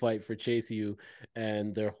 wanting to fight for Chase U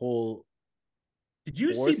and their whole... Did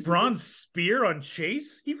you see Braun's spear on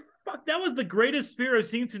Chase? That was the greatest spear I've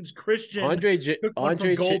seen since Christian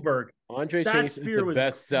Andre Goldberg. Andre Chase is the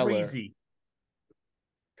best seller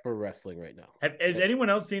for wrestling right now. Has anyone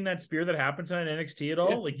else seen that spear that happens on NXT at all?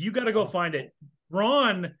 Yeah. Like, you got to go find it.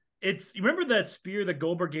 Braun, you remember that spear that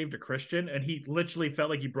Goldberg gave to Christian, and he literally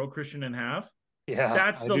felt like he broke Christian in half? Yeah,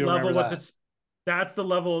 that's the level of that's the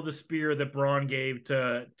level of the spear that Braun gave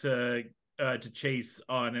to Chase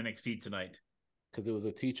on NXT tonight. Because it was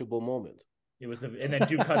a teachable moment. It was, and then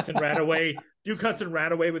Duke Hudson ran away. Duke Hudson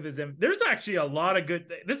ran away with his. There's actually a lot of good.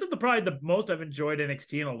 This is probably the most I've enjoyed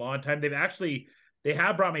NXT in a long time. They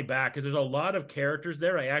have brought me back because there's a lot of characters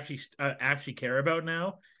there I actually care about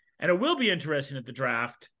now, and it will be interesting at the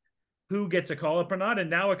draft who gets a call up or not.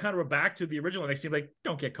 And now we're back to the original NXT. Like,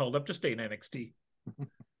 don't get called up, just stay in NXT.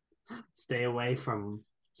 Stay away from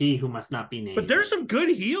he who must not be named. But there's some good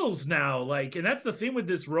heels now, and that's the thing with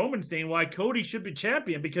this Roman thing, why Cody should be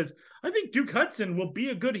champion, because I think Duke Hudson will be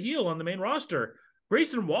a good heel on the main roster.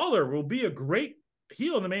 Grayson Waller will be a great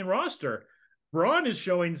heel on the main roster. Braun is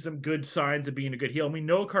showing some good signs of being a good heel. And we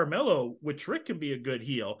know Carmelo with Trick can be a good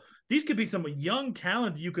heel. These could be some young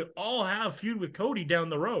talent you could all have feud with Cody down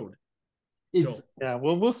the road.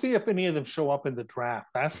 We'll see if any of them show up in the draft.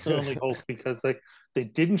 That's the only hope, because they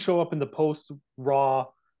didn't show up in the post Raw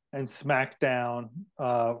and SmackDown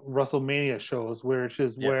WrestleMania shows, which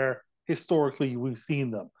is where historically we've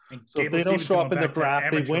seen them. So if they don't show up in the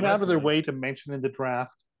draft, they went out of their way to mention in the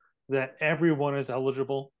draft that everyone is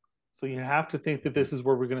eligible. So you have to think that this is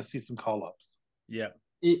where we're going to see some call-ups. Yeah.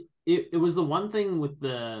 It was the one thing with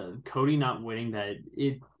the Cody not winning that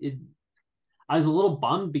I was a little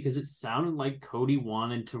bummed, because it sounded like Cody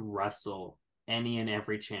wanted to wrestle any and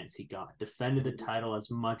every chance he got, defended the title as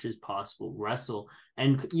much as possible, wrestle.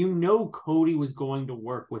 And Cody was going to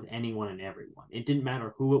work with anyone and everyone. It didn't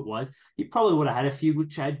matter who it was. He probably would have had a feud with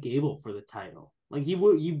Chad Gable for the title. Like, he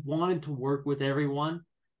wanted to work with everyone.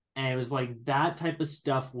 And it was like that type of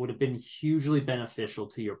stuff would have been hugely beneficial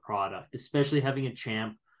to your product, especially having a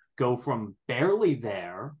champ go from barely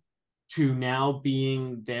there to now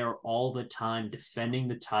being there all the time, defending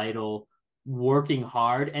the title, working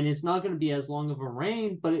hard. And it's not going to be as long of a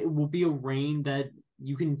reign, but it will be a reign that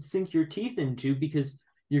you can sink your teeth into, because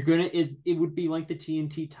it would be like the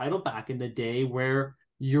TNT title back in the day, where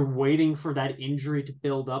you're waiting for that injury to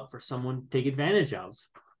build up for someone to take advantage of.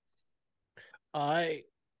 I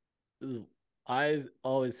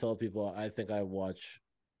always tell people I think I watch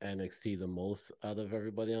NXT the most out of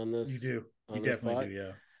everybody on this. You do. You definitely do,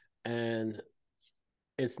 yeah. And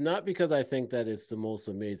it's not because I think that it's the most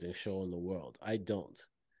amazing show in the world. I don't.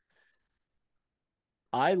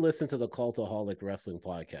 I listen to the Cultaholic Wrestling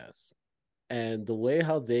podcast, And the way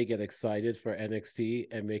how they get excited for NXT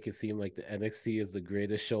and make it seem like the NXT is the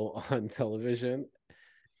greatest show on television,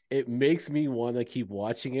 it makes me want to keep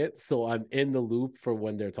watching it. So I'm in the loop for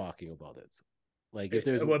when they're talking about it. Like if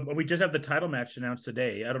there's, well, we just have the title match announced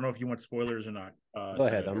today. I don't know if you want spoilers or not. go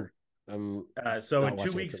ahead. I'm I'm so not in 2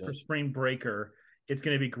 watching it weeks for tonight. Spring Breaker, it's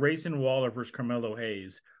going to be Grayson Waller versus Carmelo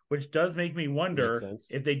Hayes, which does make me Makes wonder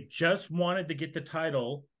sense. if they just wanted to get the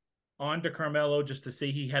title onto Carmelo just to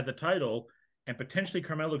say he had the title, and potentially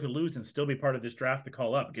Carmelo could lose and still be part of this draft to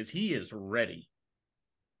call up because he is ready.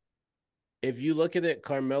 If you look at it,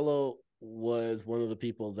 Carmelo was one of the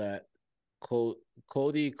people that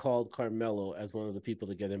Cody called Carmelo as one of the people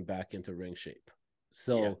to get him back into ring shape.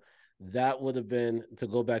 So that would have been, to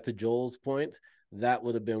go back to Joel's point, that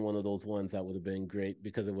would have been one of those ones that would have been great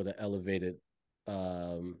because it would have elevated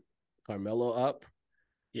Carmelo up.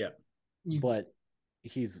 Yeah. But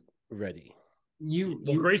he's ready.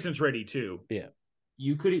 Grayson's ready too. Yeah.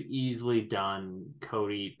 You could have easily done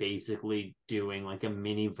Cody basically doing like a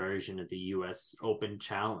mini version of the US Open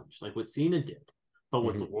Challenge, like what Cena did, but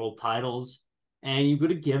with the world titles. And you could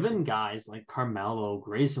have given guys like Carmelo,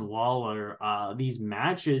 Grayson Waller, these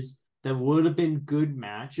matches that would have been good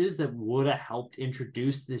matches that would have helped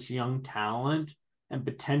introduce this young talent and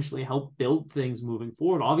potentially help build things moving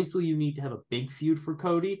forward. Obviously, you need to have a big feud for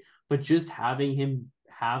Cody, but just having him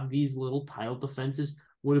have these little title defenses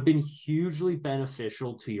would have been hugely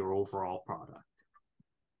beneficial to your overall product.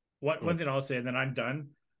 One thing I'll say, and then I'm done.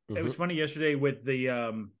 It was funny yesterday with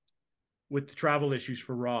the travel issues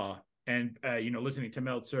for Raw, and listening to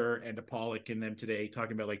Meltzer and to Pollock and them today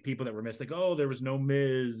talking about like people that were missed, like, oh, there was no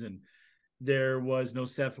Miz and there was no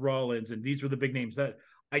Seth Rollins, and these were the big names that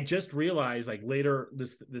I just realized like later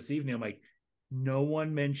this evening. I'm like, no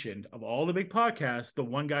one mentioned, of all the big podcasts, the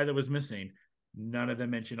one guy that was missing. None of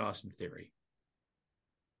them mentioned Austin Theory,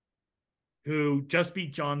 who just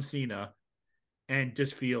beat John Cena and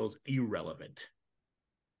just feels irrelevant.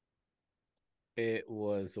 It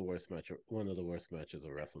was the worst match, one of the worst matches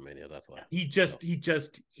of WrestleMania. That's why he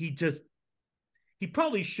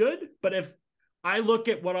probably should. But if I look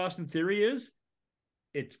at what Austin Theory is,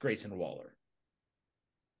 it's Grayson Waller.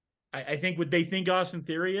 I think what they think Austin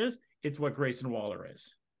Theory is, it's what Grayson Waller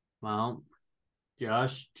is. Well,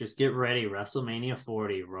 Josh, just get ready. WrestleMania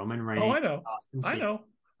 40, Roman Reigns. Oh, I know.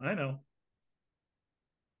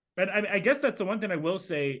 And I guess that's the one thing I will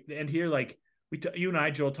say. And here, like you and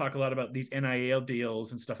I, Joel, talk a lot about these NIL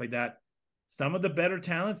deals and stuff like that. Some of the better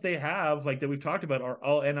talents they have, like that we've talked about, are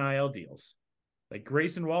all NIL deals. Like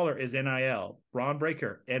Grayson Waller is NIL, Braun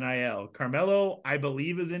Breaker NIL, Carmelo, I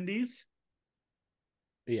believe, is Indies.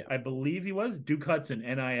 Yeah, I believe he was. Duke Hudson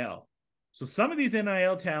NIL. So some of these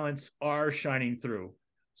NIL talents are shining through.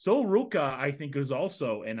 Sol Ruka, I think, is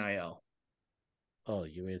also NIL. Oh,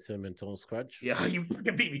 you mean Cinnamon Toast Crunch? Yeah, you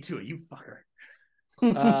fucking beat me to it, you fucker.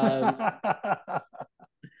 By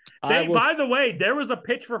the way, there was a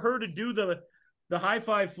pitch for her to do the high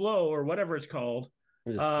five flow or whatever it's called.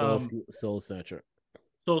 Soul Snatcher.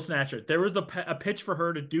 Soul Snatcher. There was a pitch for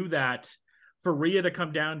her to do that, for Rhea to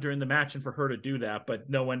come down during the match and for her to do that, but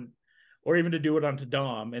no one, or even to do it onto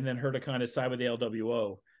Dom and then her to kind of side with the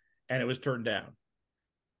LWO, and it was turned down.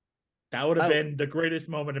 That would have been the greatest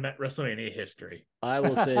moment in WrestleMania history. I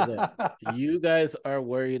will say this. You guys are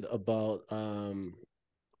worried about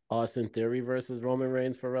Austin Theory versus Roman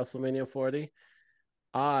Reigns for WrestleMania 40.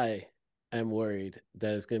 I am worried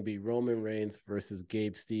that it's going to be Roman Reigns versus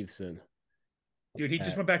Gabe Stevenson. Dude, he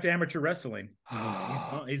just went back to amateur wrestling.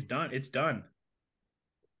 He's done. It's done.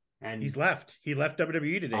 And he's left. He left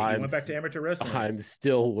WWE today. He went back to amateur wrestling. I'm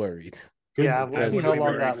still worried. Yeah, we'll see how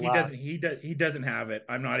long that lasts. He doesn't have it.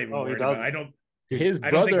 I'm not even worried about it. I don't. His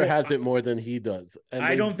brother has it more than he does. And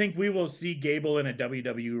I don't think we will see Gable in a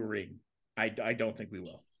WWE ring. I don't think we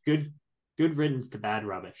will. Good riddance to bad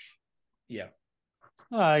rubbish. Yeah.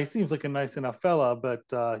 He seems like a nice enough fella, but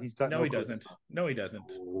he's got no. He doesn't. No, he doesn't.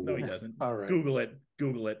 No, he doesn't. All right. Google it.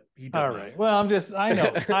 He does all right. Well, I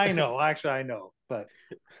know. Actually, I know, but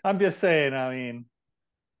I'm just saying. I mean,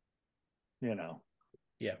 Yeah.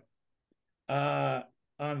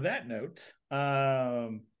 On that note, yeah,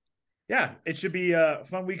 it should be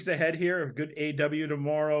fun weeks ahead here. A good AW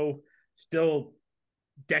tomorrow. Still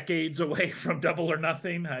decades away from Double or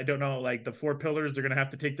Nothing. I don't know. Like the Four Pillars, they're gonna have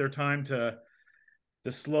to take their time to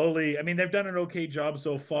slowly. I mean, they've done an okay job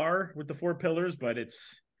so far with the Four Pillars, but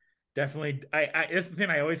it's definitely. It's the thing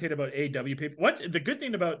I always hate about AW people. The good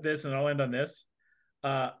thing about this, and I'll end on this.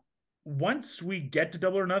 Once we get to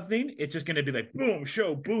Double or Nothing, it's just going to be like boom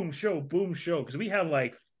show, boom show, boom show, because we have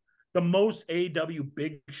like the most AW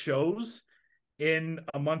big shows in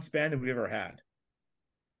a month span that we've ever had.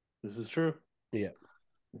 This is true. Yeah.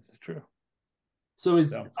 This is true. So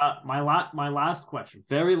is my last question,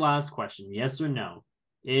 very last question, yes or no,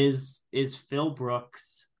 is Phil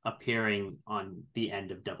Brooks appearing on the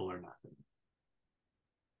end of Double or Nothing?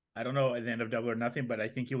 I don't know at the end of Double or Nothing, but I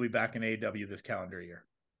think he'll be back in AEW this calendar year.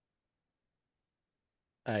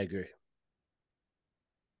 I agree.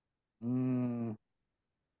 I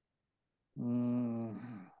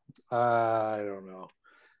don't know.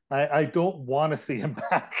 I don't want to see him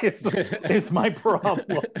back. It's my problem.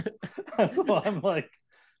 So I'm like,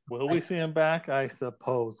 will we see him back? I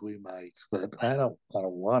suppose we might, but I don't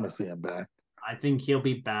want to see him back. I think he'll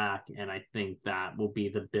be back, and I think that will be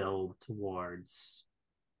the build towards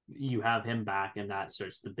you have him back, and that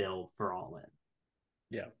starts the build for All In.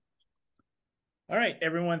 Yeah. All right,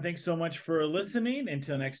 everyone. Thanks so much for listening.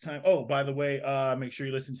 Until next time. Oh, by the way, make sure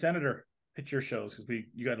you listen, Senator. Pitch your shows because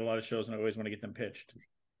you got a lot of shows, and I always want to get them pitched.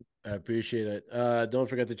 I appreciate it. Don't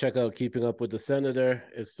forget to check out Keeping Up with the Senator.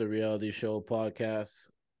 It's the reality show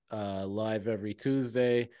podcast, live every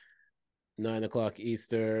Tuesday, 9:00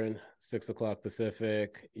 Eastern, 6:00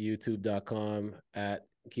 Pacific, youtube.com at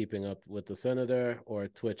Keeping Up with the Senator or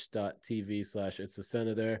twitch.tv/It's the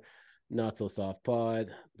Senator, Not So Soft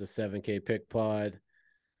Pod, the 7K Pick Pod.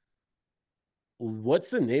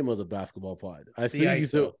 What's the name of the basketball pod? I see you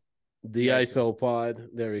do the ISO pod.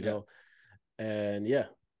 There we go. And yeah.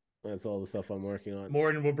 That's all the stuff I'm working on.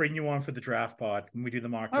 Morton will bring you on for the draft pod when we do the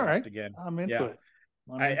mock draft again. I'm into it.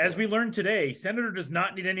 As we learned today, Senator does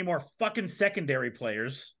not need any more fucking secondary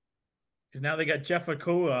players because now they got Jeff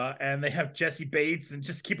Okoa and they have Jesse Bates and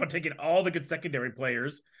just keep on taking all the good secondary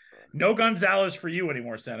players. No Gonzalez for you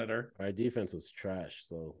anymore, Senator. Our defense is trash,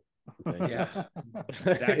 so yeah,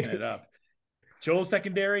 stacking it up. Joel's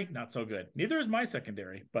secondary, not so good. Neither is my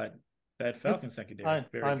secondary, but that Falcon secondary,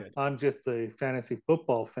 very good. I'm just a fantasy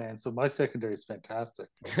football fan, so my secondary is fantastic.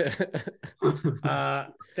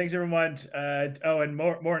 Thanks, everyone. And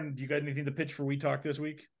Morton, do you got anything to pitch for We Talk this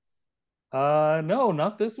week? No,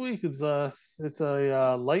 not this week. It's a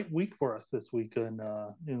light week for us this week in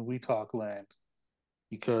We Talk land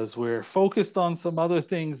because we're focused on some other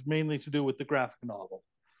things, mainly to do with the graphic novel.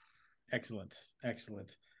 Excellent.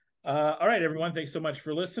 All right, everyone. Thanks so much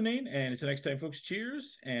for listening. And until next time, folks,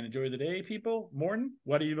 cheers and enjoy the day, people. Morton,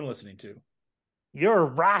 what have you been listening to? Your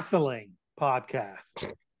wrestling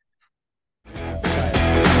podcast.